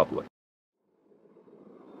Republic.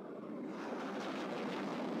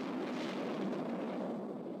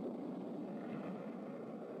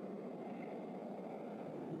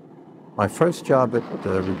 My first job at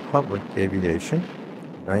Republic Aviation,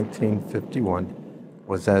 1951,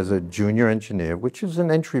 was as a junior engineer, which is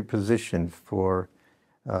an entry position for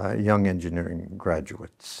young engineering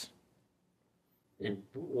graduates. And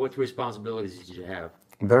what responsibilities did you have?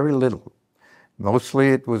 Very little. Mostly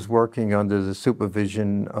it was working under the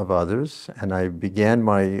supervision of others, and I began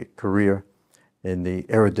my career in the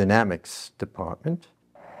aerodynamics department.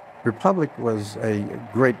 Republic was a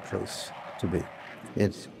great place to be.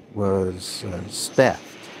 It was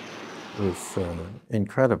staffed with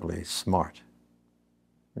incredibly smart,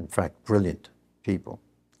 in fact, brilliant people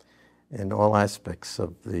in all aspects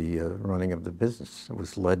of the running of the business. It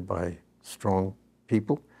was led by strong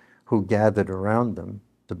people who gathered around them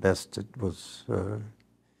the best it was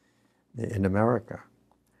in America.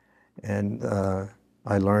 And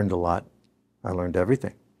I learned a lot. I learned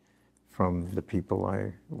everything from the people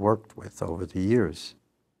I worked with over the years.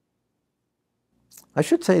 I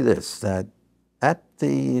should say this, that at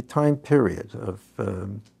the time period of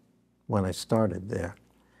when I started there,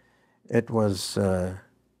 it was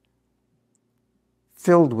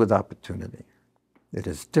filled with opportunity. It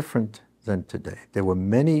is different than today. There were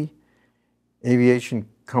many aviation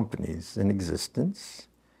companies in existence,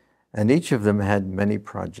 and each of them had many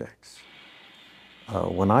projects.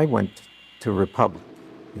 When I went to Republic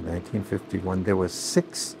in 1951, there were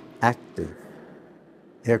 6 active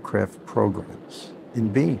aircraft programs in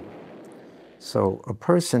being. So a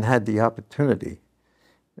person had the opportunity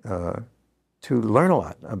to learn a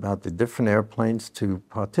lot about the different airplanes, to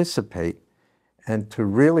participate, and to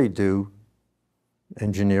really do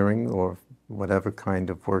engineering or whatever kind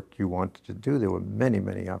of work you wanted to do. There were many,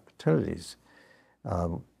 many opportunities.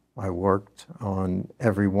 I worked on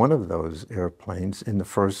every one of those airplanes in the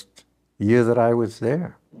first year that I was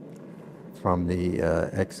there, from the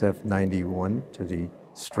XF-91 to the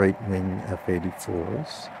straight wing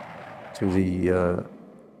F-84s, to the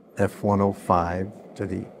F-105, to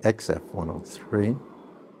the XF-103,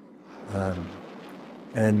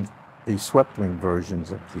 and the swept wing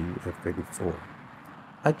versions of the F-84.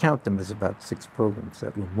 I count them as about 6 programs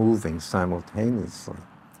that were moving simultaneously.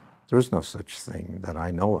 There is no such thing that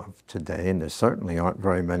I know of today, and there certainly aren't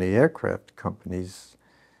very many aircraft companies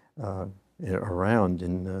around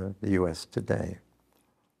in the U.S. today.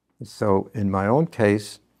 So in my own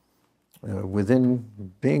case, within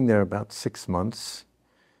being there about 6 months,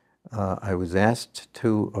 I was asked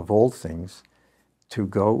to, of all things, to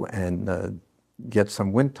go and get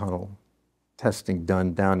some wind tunnel testing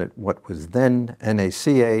done down at what was then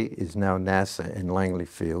NACA, is now NASA in Langley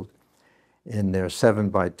Field, in their 7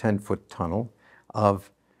 by 10 foot tunnel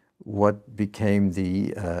of what became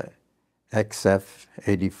the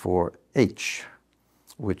XF-84H,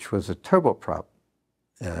 which was a turboprop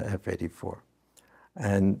F-84.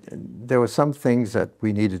 And there were some things that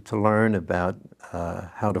we needed to learn about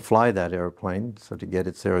how to fly that airplane, so to get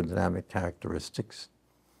its aerodynamic characteristics.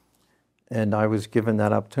 And I was given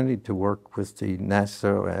that opportunity to work with the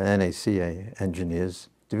NASA NACA engineers,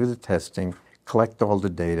 do the testing, collect all the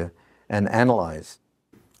data, and analyze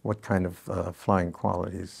what kind of flying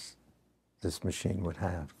qualities this machine would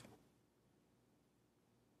have.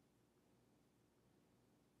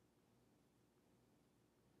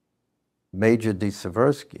 Major D.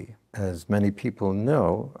 Seversky, as many people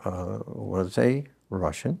know, was a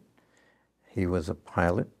Russian. He was a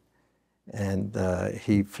pilot, and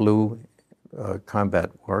he flew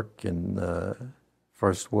combat work in the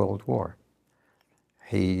First World War.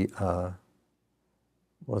 He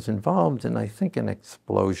was involved in, I think, an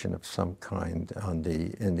explosion of some kind on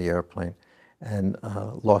in the airplane, and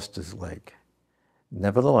lost his leg.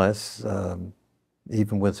 Nevertheless,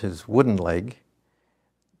 even with his wooden leg,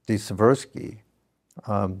 D. Seversky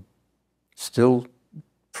still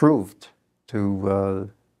proved to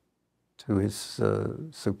his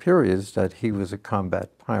superiors that he was a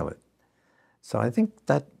combat pilot. So I think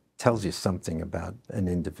that tells you something about an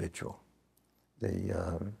individual.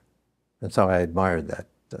 And so I admired that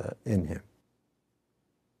in him.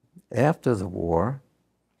 After the war,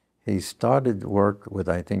 he started work with,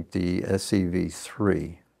 I think, the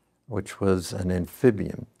SEV-3, which was an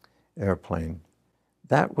amphibian airplane.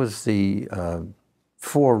 That was the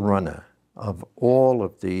forerunner of all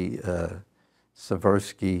of the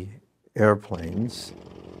Seversky airplanes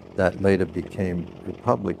that later became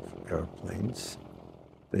Republic airplanes,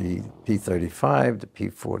 the P-35, the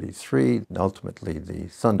P-43, and ultimately the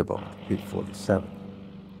Thunderbolt, P-47.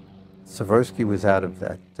 Seversky was out of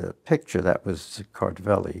that picture. That was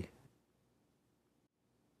Kartveli.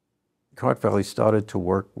 Kartveli started to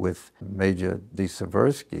work with Major D.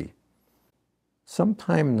 Seversky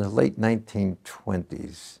sometime in the late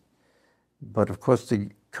 1920s. But of course, the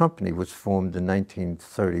company was formed in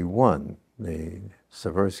 1931, the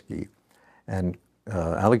Seversky, and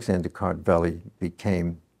Alexander Kartveli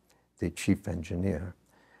became the chief engineer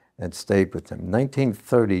and stayed with him. In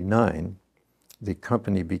 1939, the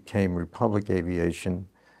company became Republic Aviation.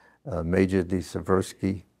 Major D.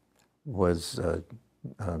 Seversky was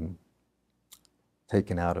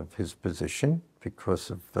taken out of his position because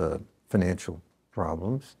of financial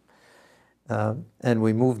problems. And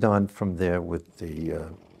we moved on from there with the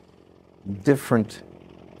different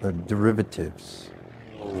derivatives,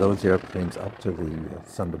 those airplanes up to the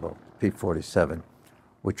Thunderbolt, P-47,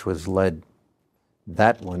 which was led,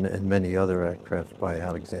 that one and many other aircraft, by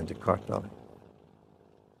Alexander Kartveli.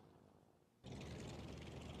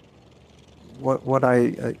 What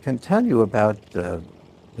I can tell you about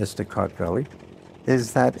Mr. Kartveli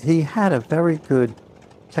is that he had a very good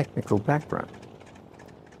technical background.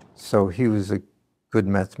 So he was a good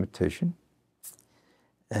mathematician,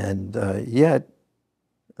 and yet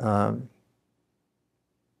a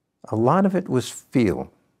lot of it was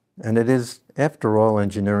feel. And it is, after all,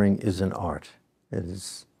 engineering is an art. It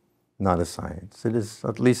is not a science. It is,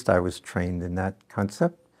 at least I was trained in that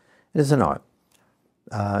concept, it is an art.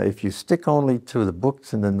 If you stick only to the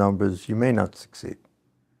books and the numbers, you may not succeed.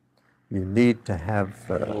 You need to have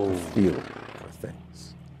a feel for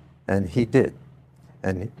things. And he did.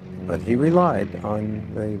 But he relied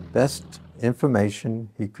on the best information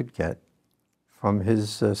he could get from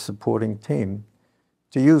his supporting team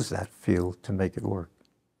to use that feel to make it work.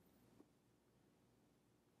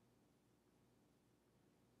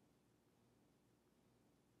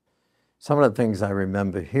 Some of the things I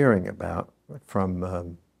remember hearing about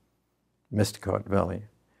from Mr. Kartveli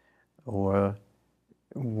were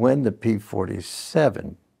when the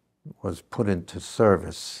P-47 was put into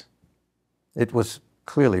service, it was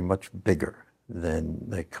clearly much bigger than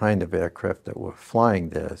the kind of aircraft that were flying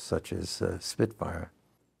there, such as Spitfire.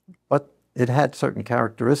 But it had certain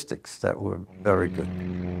characteristics that were very good.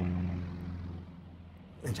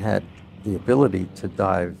 It had the ability to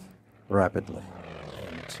dive rapidly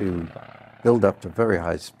and to build up to very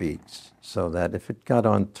high speeds, so that if it got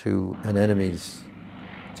onto an enemy's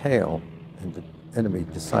tail and the enemy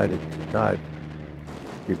decided to dive,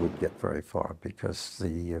 he would get very far, because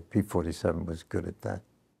the P-47 was good at that.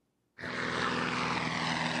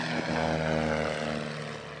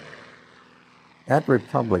 At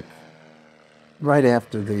Republic, right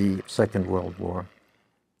after the Second World War,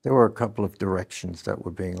 there were a couple of directions that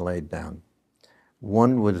were being laid down.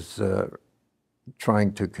 One was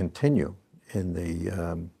trying to continue in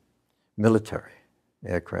the military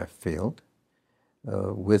aircraft field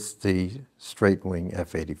with the straight-wing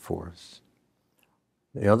F-84s.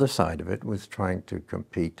 The other side of it was trying to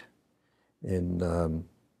compete in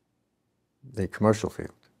the commercial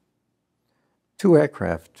field. Two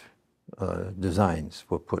aircraft designs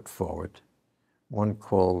were put forward. One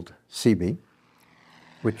called CB,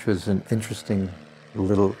 which was an interesting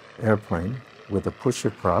little airplane with a pusher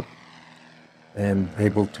prop and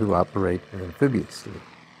able to operate amphibiouly.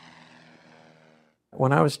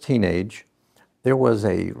 When I was teenage, there was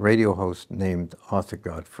a radio host named Arthur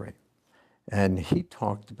Godfrey, and he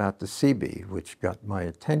talked about the CB, which got my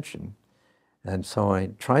attention. And so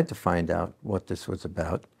I tried to find out what this was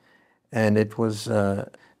about, and it was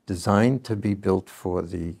designed to be built for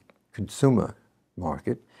the consumer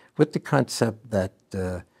market, with the concept that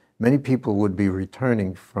many people would be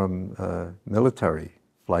returning from military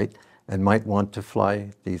flight and might want to fly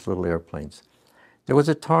these little airplanes. There was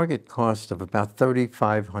a target cost of about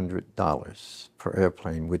 $3,500 per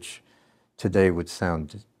airplane, which today would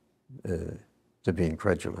sound to be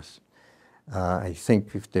incredulous. I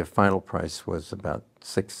think if their final price was about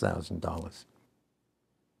 $6,000.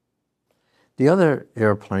 The other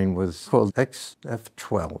airplane was called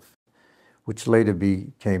XF-12, which later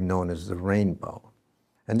became known as the Rainbow.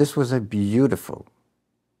 And this was a beautiful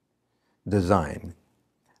design,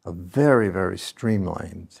 a very, very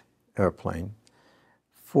streamlined airplane,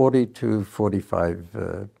 40 to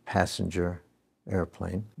 45 passenger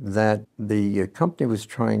airplane that the company was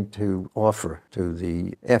trying to offer to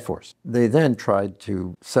the Air Force. They then tried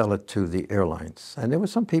to sell it to the airlines, and there were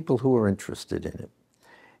some people who were interested in it.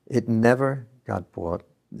 It never got bought.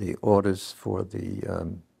 The orders for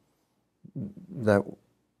the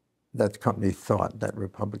that company thought, that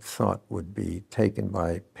Republic thought would be taken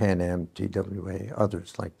by Pan Am, TWA,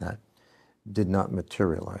 others like that, did not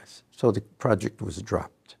materialize. So the project was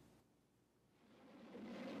dropped.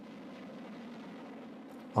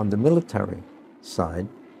 On the military side,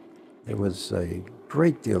 there was a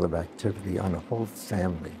great deal of activity on a whole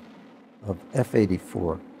family of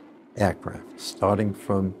F-84 aircraft, starting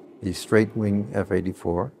from the straight-wing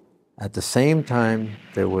F-84. At the same time,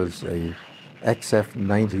 there was a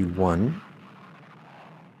XF-91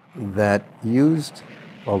 that used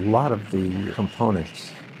a lot of the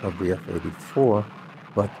components of the F-84,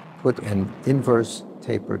 but put an inverse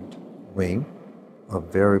tapered wing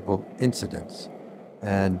of variable incidence.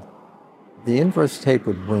 And the inverse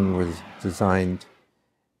tapered wing was designed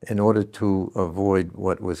in order to avoid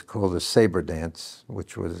what was called a saber dance,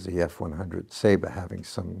 which was the F-100 Sabre having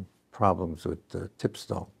some problems with the tip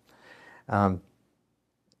stall.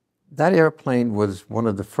 That airplane was one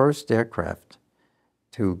of the first aircraft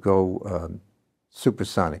to go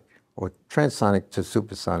supersonic, or transonic to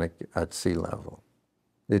supersonic at sea level.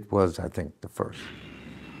 It was, I think, the first.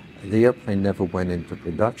 The airplane never went into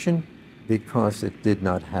production because it did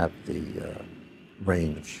not have the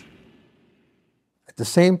range. At the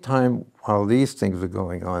same time, while these things were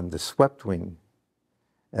going on, the swept-wing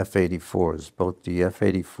F-84s, both the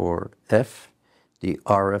F-84F, the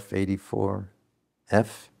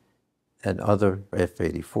RF-84F, and other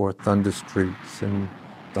F-84 Thunderstreaks and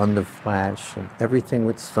Thunder Flash and everything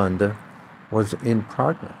with Thunder was in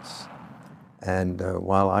progress. And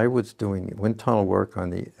while I was doing wind tunnel work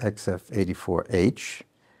on the XF-84H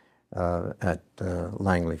at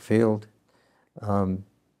Langley Field,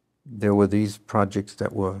 there were these projects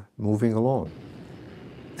that were moving along.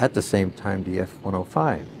 At the same time, the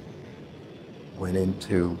F-105 went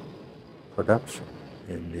into production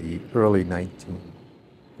in the early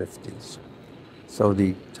 1950s. So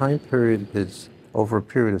the time period is, over a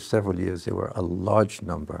period of several years, there were a large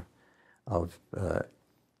number of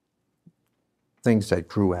things that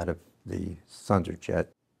grew out of the Thunderjet.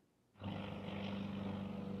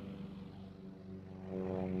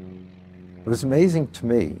 It was amazing to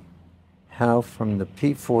me how from the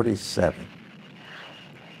P-47,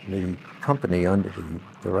 the company under the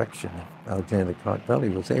direction of Alexander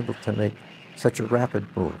Cartelli was able to make such a rapid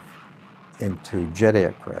move into jet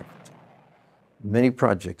aircraft. Many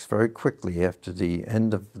projects very quickly after the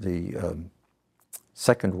end of the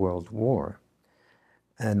Second World War.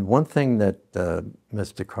 And one thing that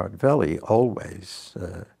Mr. Cartelli always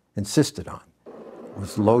insisted on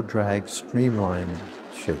was low-drag, streamlined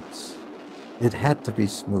shapes. It had to be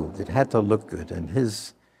smooth. It had to look good. And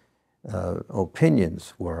his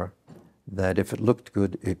opinions were that if it looked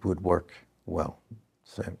good, it would work well.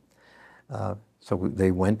 So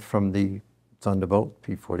they went from the Thunderbolt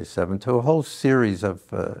P-47 to a whole series of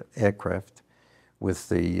aircraft with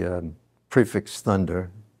the prefix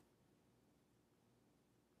Thunder.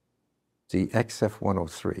 The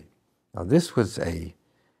XF-103. Now this was an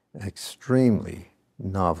extremely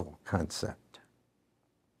novel concept.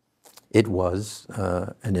 It was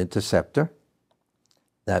an interceptor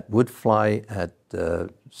that would fly at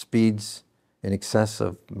speeds in excess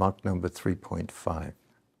of Mach number 3.5.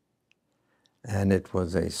 And it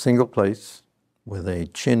was a single place with a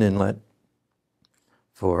chin inlet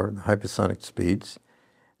for hypersonic speeds.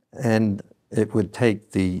 And it would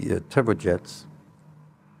take the turbojets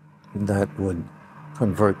that would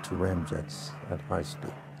convert to ramjets at high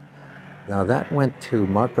speed. Now that went to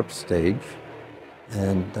markup stage,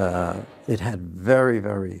 and it had very,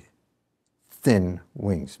 very thin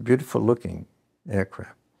wings, beautiful looking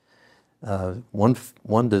aircraft.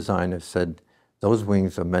 One designer said those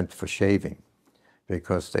wings are meant for shaving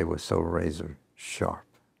because they were so razor sharp,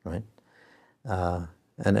 right?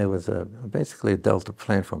 And it was basically a Delta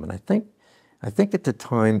platform. And I think at the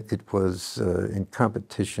time it was in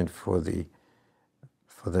competition for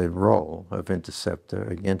the role of interceptor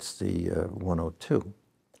against the 102.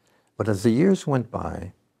 But as the years went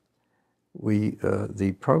by,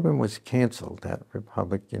 the program was canceled at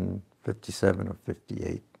Republic in 57 or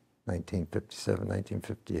 58, 1957,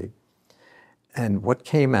 1958. And what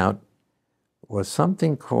came out was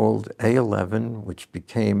something called A-11, which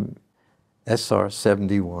became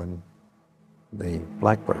SR-71, the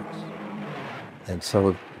Blackbirds. And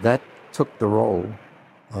so that took the role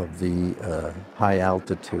of the high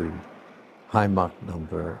altitude, high Mach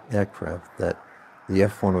number aircraft that the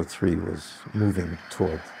F-103 was moving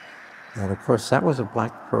toward. And of course, that was a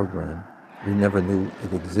black program. We never knew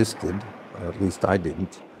it existed, or at least I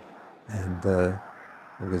didn't. And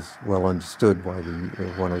it was well understood why the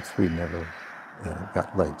 103 never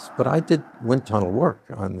got legs. But I did wind tunnel work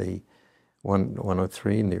on the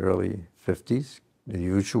 103 in the early 50s, the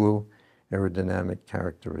usual aerodynamic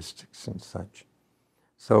characteristics and such.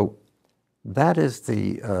 So that is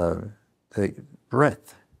the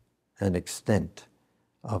breadth and extent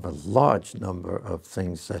of a large number of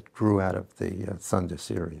things that grew out of the Thunder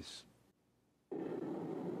series.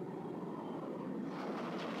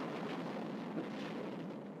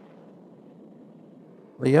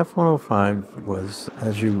 The F-105 was,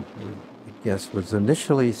 as you guess, was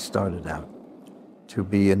initially started out to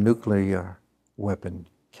be a nuclear weapon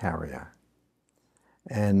carrier.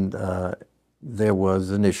 And there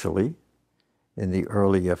was initially, in the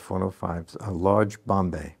early F-105s, a large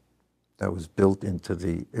bomb bay that was built into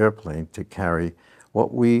the airplane to carry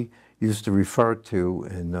what we used to refer to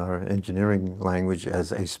in our engineering language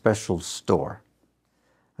as a special store.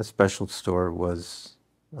 A special store was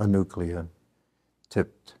a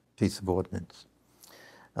nuclear-tipped piece of ordnance.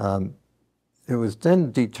 It was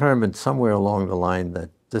then determined somewhere along the line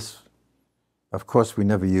that this, of course, we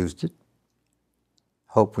never used it.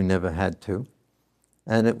 Hope we never had to.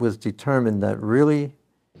 And it was determined that really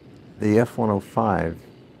the F-105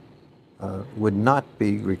 would not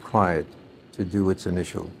be required to do its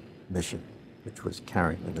initial mission, which was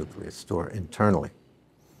carrying the nuclear store internally.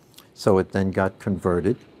 So it then got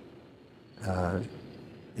converted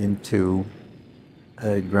into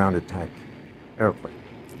a ground attack airplane.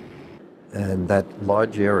 And that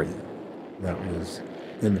large area that was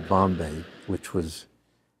in the bomb bay, which was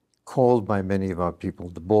called by many of our people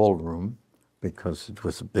the ballroom, because it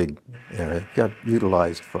was a big area, got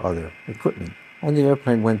utilized for other equipment. And the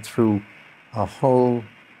airplane went through a whole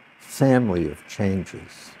family of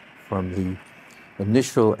changes, from the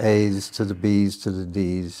initial A's to the B's to the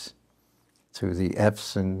D's to the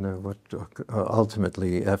F's and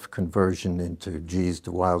ultimately F conversion into G's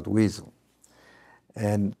to Wild Weasel.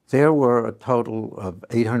 And there were a total of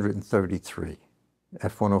 833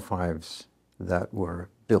 F-105s that were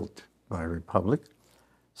built by Republic.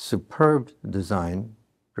 Superb design,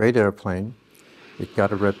 great airplane. It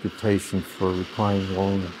got a reputation for requiring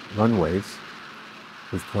long runways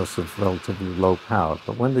because of relatively low power.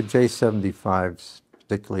 But when the J-75s,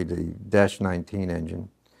 particularly the -19 engine,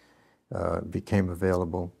 became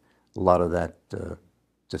available, a lot of that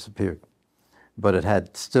disappeared. But it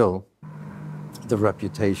had still the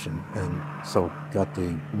reputation, and so got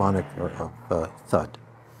the moniker of Thud.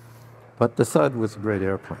 But the Thud was a great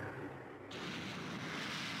airplane.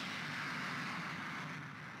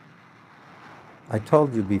 I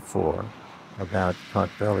told you before about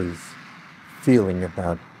Potbelly's feeling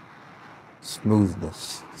about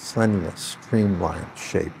smoothness, slenderness, streamlined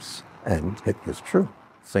shapes, and it was true.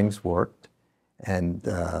 Things worked, and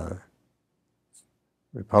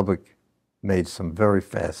Republic made some very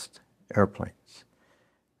fast airplanes.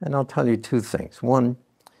 And I'll tell you two things. One,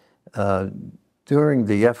 during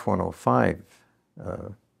the F-105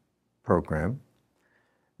 program,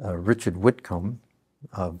 Richard Whitcomb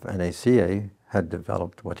of NACA had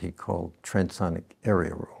developed what he called transonic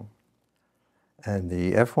area rule. And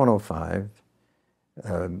the F-105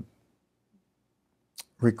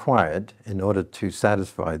 required, in order to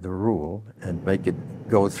satisfy the rule and make it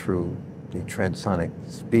go through the transonic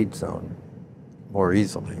speed zone more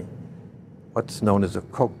easily, what's known as a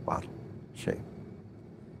Coke bottle shape.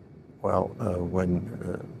 Well, when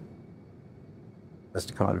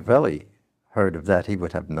Mr. Cardavelli heard of that, he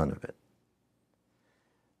would have none of it.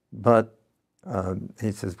 But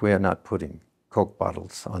he says, we are not putting Coke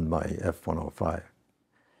bottles on my F-105.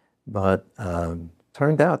 But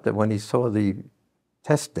turned out that when he saw the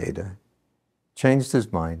test data, changed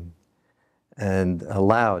his mind and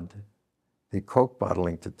allowed the Coke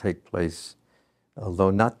bottling to take place, although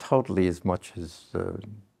not totally as much as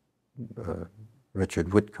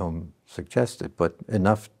Richard Whitcomb suggested, but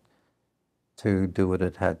enough to do what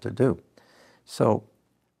it had to do. So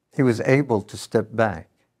he was able to step back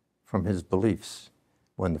from his beliefs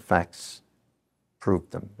when the facts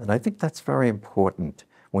proved them. And I think that's very important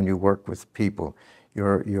when you work with people.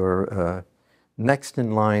 Your next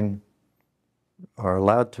in line are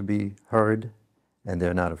allowed to be heard, and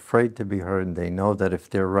they're not afraid to be heard, and they know that if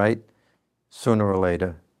they're right, sooner or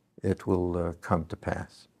later, it will come to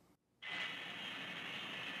pass.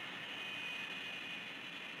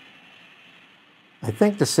 I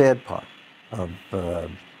think the sad part of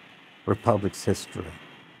Republic's history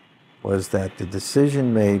was that the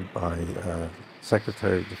decision made by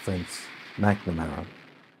Secretary of Defense McNamara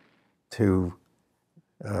to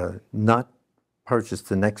not purchase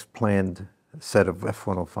the next planned set of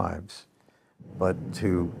F-105s, but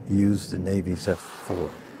to use the Navy's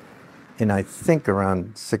F-4. And I think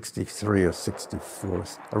around 63 or 64,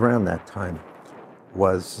 around that time,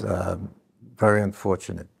 was very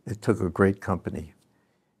unfortunate. It took a great company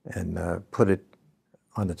and put it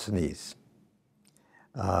on its knees.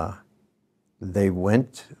 They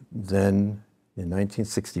went then in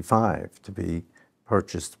 1965 to be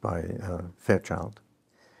purchased by Fairchild,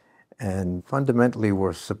 and fundamentally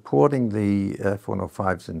were supporting the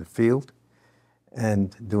F-105s in the field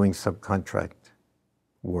and doing subcontract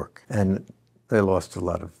work. And they lost a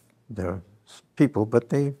lot of their people, but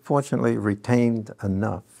they fortunately retained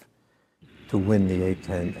enough to win the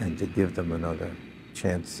A-10 and to give them another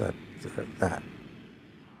chance at that.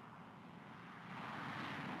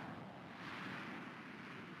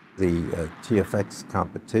 The TFX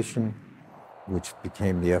competition, which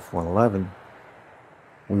became the F-111,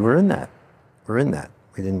 we were in that. We're in that.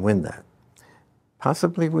 We didn't win that.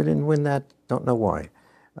 Possibly we didn't win that. Don't know why.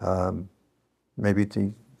 Maybe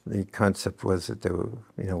the concept was that there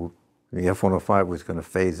were, the F-105 was going to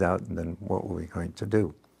phase out, and then what were we going to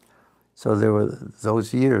do? So there were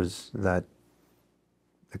those years that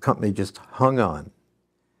the company just hung on,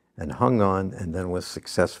 and then was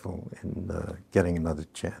successful in getting another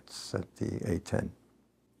chance at the A-10.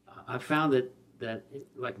 I found that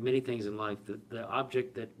like many things in life, the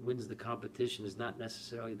object that wins the competition is not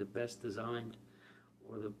necessarily the best designed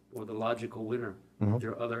or the logical winner. Mm-hmm.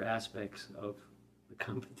 There are other aspects of the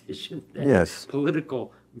competition. That yes.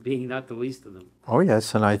 Political being not the least of them. Oh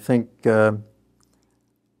yes, and I think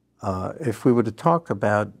if we were to talk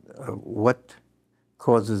about what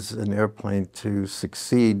causes an airplane to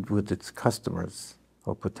succeed with its customers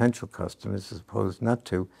or potential customers as opposed not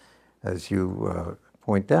to, as you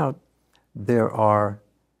point out, there are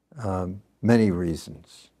many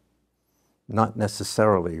reasons, not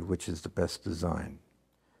necessarily which is the best design.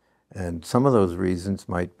 And some of those reasons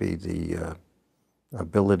might be the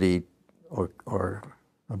ability or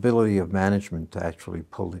ability of management to actually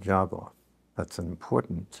pull the job off. That's an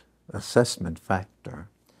important assessment factor.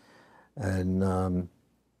 And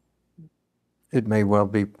it may well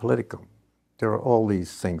be political. There are all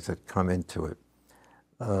these things that come into it.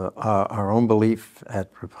 Our own belief at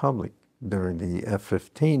Republic during the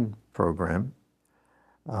F-15 program,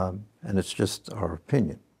 and it's just our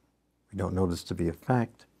opinion. We don't know this to be a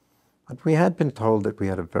fact, but we had been told that we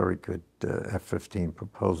had a very good F-15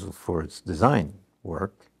 proposal for its design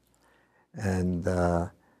work, and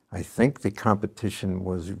I think the competition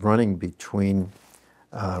was running between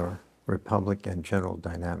Republic and General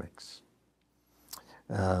Dynamics.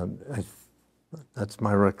 That's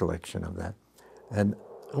my recollection of that. And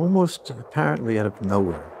almost apparently out of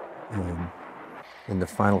nowhere, in the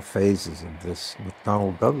final phases of this,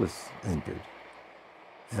 McDonnell Douglas entered.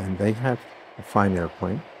 And they had a fine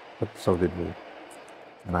airplane, but so did we.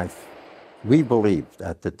 And we believed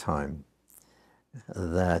at the time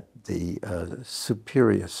that the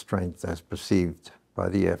superior strength as perceived by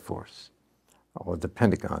the Air Force or the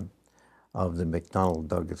Pentagon of the McDonnell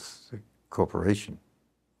Douglas Corporation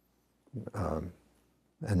and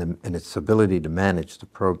its ability to manage the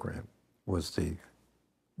program was the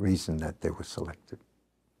reason that they were selected.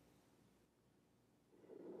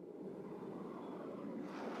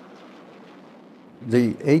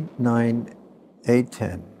 The 8-9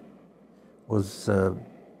 A-10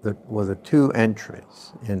 were the two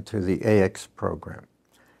entries into the AX program,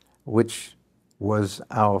 which was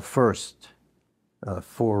our first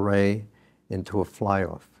foray into a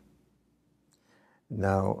fly-off.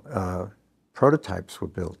 Now, prototypes were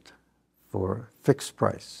built for fixed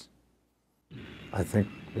price. I think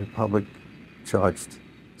Republic charged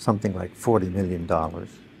something like $40 million,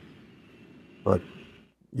 but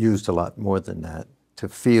used a lot more than that to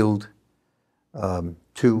field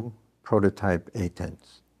two prototype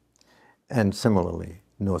A-10s. And similarly,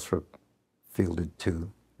 Northrop fielded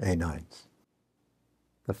two A-9s.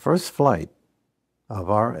 The first flight of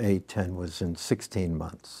our A-10 was in 16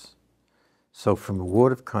 months. So from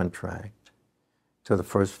award of contract to the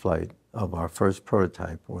first flight of our first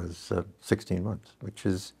prototype was 16 months, which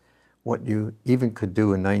is what you even could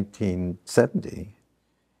do in 1970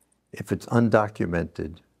 if it's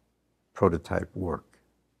undocumented prototype work,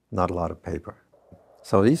 not a lot of paper.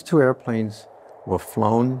 So these two airplanes were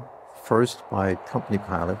flown first by company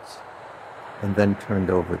pilots and then turned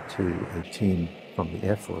over to a team from the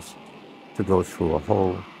Air Force to go through a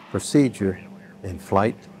whole procedure in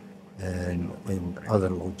flight and in other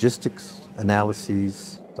logistics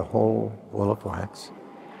analyses, the whole ball of wax,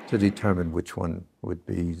 to determine which one would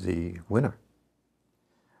be the winner.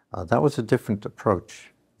 That was a different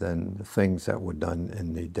approach than the things that were done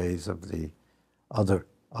in the days of the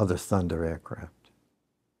other Thunder aircraft.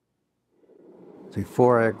 The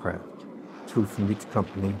 4 aircraft, 2 from each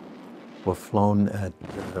company, were flown at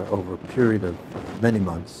over a period of many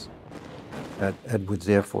months at Edwards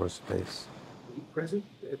Air Force Base. Were you present?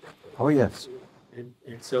 Oh, yes. And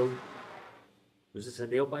so, was this a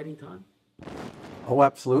nail-biting time? Oh,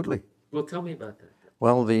 absolutely. Well, tell me about that.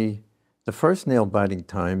 Well, the first nail-biting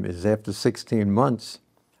time is after 16 months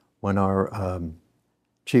when our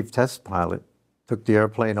chief test pilot took the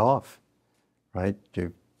airplane off, right?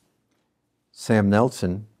 Sam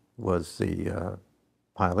Nelson was the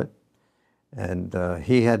pilot, and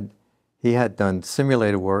he had done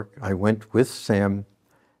simulator work. I went with Sam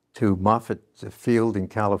to Moffett Field in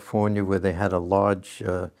California, where they had a large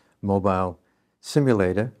mobile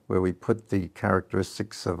simulator where we put the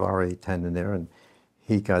characteristics of our A-10 in there, and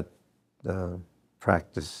he got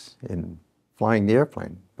practice in flying the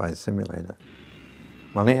airplane by a simulator.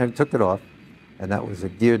 Well, I took it off, and that was a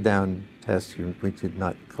gear-down test. We did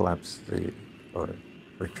not collapse or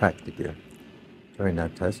retract the gear during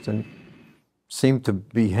that test, and seemed to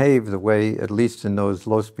behave the way, at least in those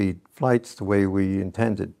low-speed flights, the way we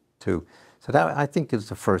intended to. So that, I think, is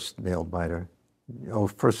the first nail-biter.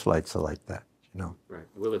 First flights are like that, you know. Right.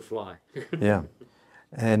 Will it fly? Yeah.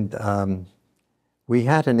 And we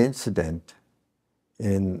had an incident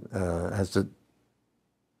in as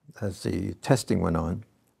the testing went on.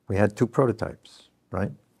 We had 2 prototypes,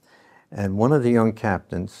 right? And one of the young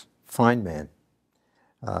captains, fine man,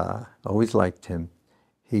 always liked him.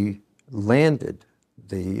 He landed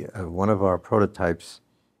one of our prototypes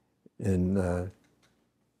in a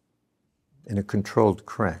controlled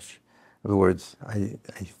crash. In other words, I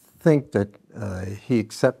think that he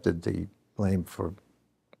accepted the blame for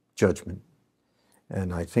judgment,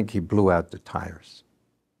 and I think he blew out the tires,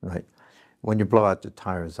 right? When you blow out the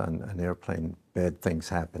tires on an airplane, bad things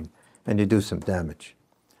happen, and you do some damage.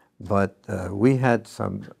 But we had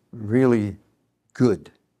some really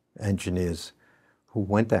good engineers who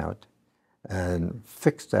went out and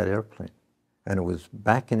fixed that airplane, and it was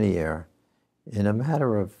back in the air in a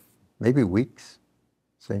matter of maybe weeks,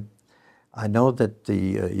 see? I know that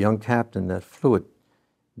the young captain that flew it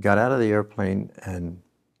got out of the airplane and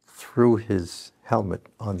threw his helmet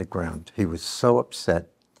on the ground. He was so upset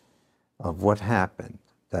of what happened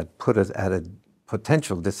that put us at a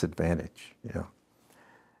potential disadvantage, you know.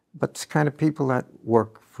 But it's kind of people that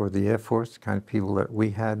work for the Air Force, the kind of people that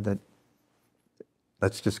we had that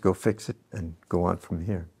let's just go fix it and go on from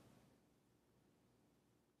here.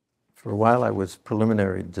 For a while, I was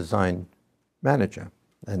preliminary design manager,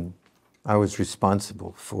 and I was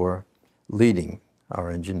responsible for leading our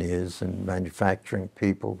engineers and manufacturing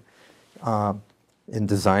people in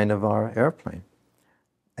design of our airplane.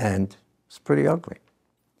 And it's pretty ugly.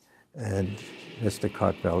 And Mr.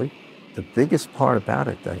 Cartelli, the biggest part about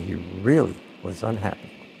it that he really was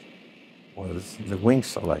unhappy with was the wing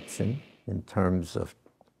selection in terms of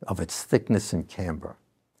its thickness and camber.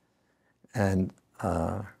 And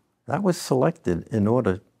that was selected in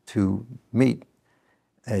order to meet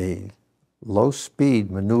a low-speed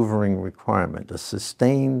maneuvering requirement, a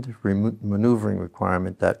sustained maneuvering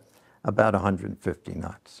requirement that about 150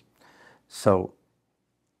 knots. So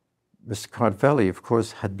Mr. Cartelli, of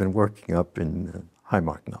course, had been working up in high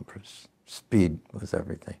Mach numbers. Speed was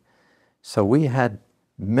everything. So we had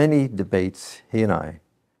many debates, he and I,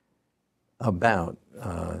 about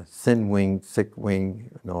thin wing, thick wing,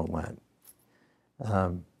 and all that.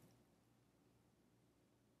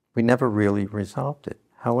 We never really resolved it.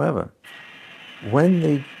 However, when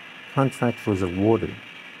the contract was awarded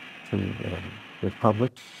to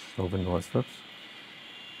Republic over Northrop,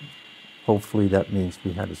 hopefully that means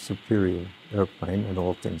we had a superior airplane in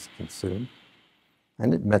all things considered,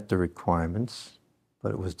 and it met the requirements,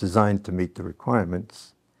 but it was designed to meet the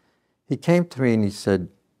requirements. He came to me and he said,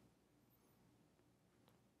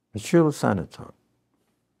 "Monsieur le Sénateur,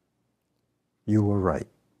 you were right."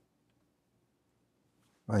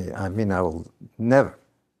 I mean, I will never,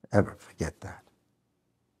 ever forget that.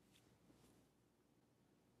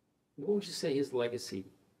 What would you say his legacy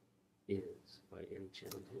is? by any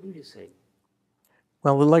chance? What would you say?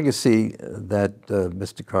 Well, the legacy that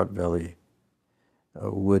Mr. Cartvelli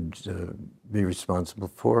would be responsible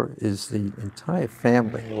for is the entire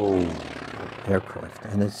family of aircraft,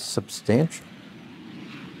 and it's substantial.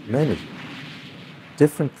 Many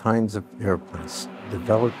different kinds of airplanes,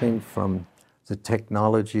 developing from the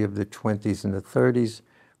technology of the 20s and the 30s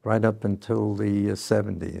right up until the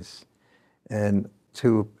 70s. And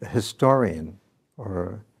to a historian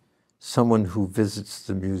or someone who visits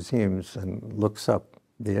the museums and looks up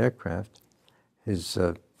the aircraft, his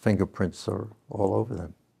fingerprints are all over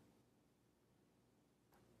them.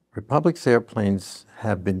 Republic's airplanes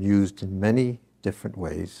have been used in many different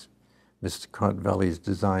ways. Mr. Cartvelli's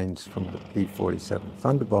designs from the P-47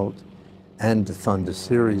 Thunderbolt and the Thunder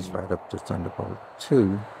series right up to Thunderbolt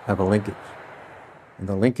II have a linkage. And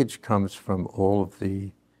the linkage comes from all of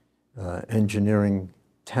the engineering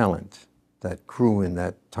talent that grew in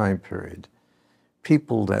that time period.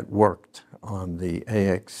 People that worked on the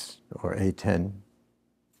AX or A-10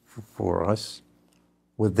 for us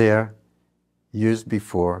were there years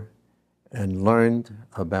before and learned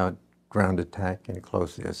about ground attack and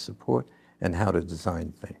close air support and how to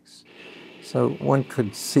design things. So one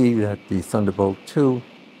could see that the Thunderbolt II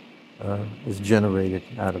is generated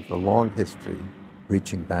out of the long history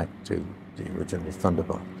reaching back to the original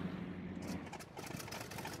Thunderbolt.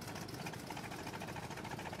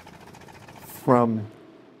 From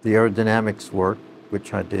the aerodynamics work,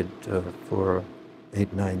 which I did for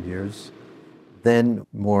 8-9 years, then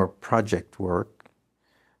more project work,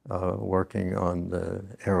 working on the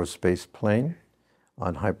aerospace plane,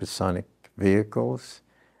 on hypersonic vehicles,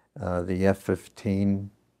 the F-15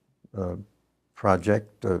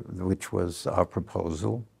 project, which was our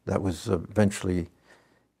proposal, that was eventually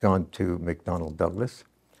gone to McDonnell Douglas.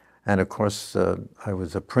 And of course, I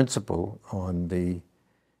was a principal on the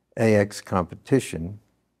AX competition,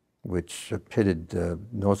 which pitted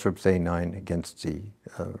Northrop's A-9 against the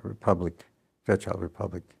Fairchild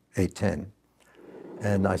Republic A-10.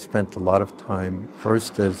 And I spent a lot of time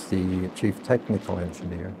first as the chief technical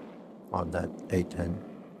engineer on that A-10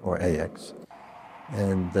 or AX,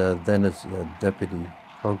 and then as a deputy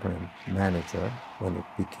program manager when it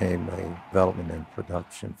became a development and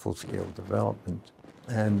production, full-scale development,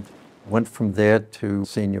 and went from there to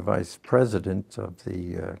senior vice president of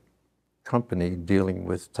the company dealing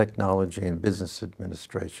with technology and business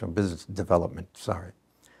administration, business development, sorry.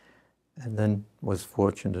 And then was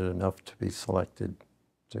fortunate enough to be selected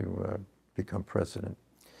to become president.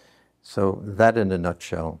 So that in a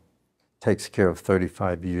nutshell takes care of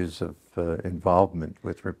 35 years of involvement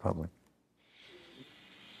with Republic.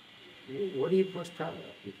 What are you most proud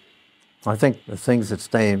of? I think the things that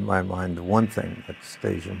stay in my mind, the one thing that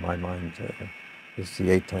stays in my mind is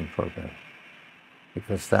the A-10 program,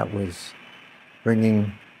 because that was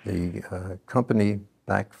bringing the company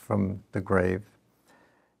back from the grave.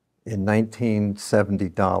 In 1970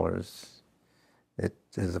 dollars, it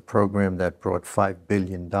is a program that brought $5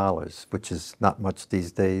 billion, which is not much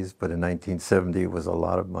these days, but in 1970 it was a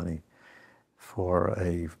lot of money for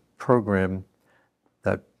a program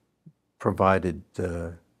that provided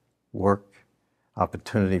work,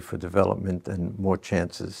 opportunity for development, and more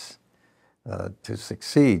chances to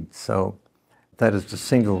succeed. So that is the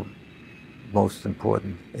single most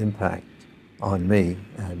important impact on me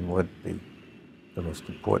and would be the most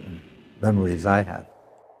important memories I have.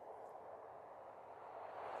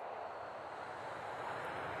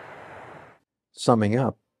 Summing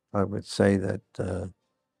up, I would say that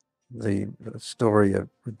the story of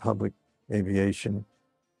Republic Aviation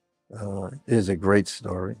is a great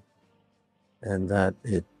story, and that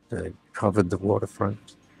it covered the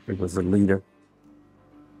waterfront. It was a leader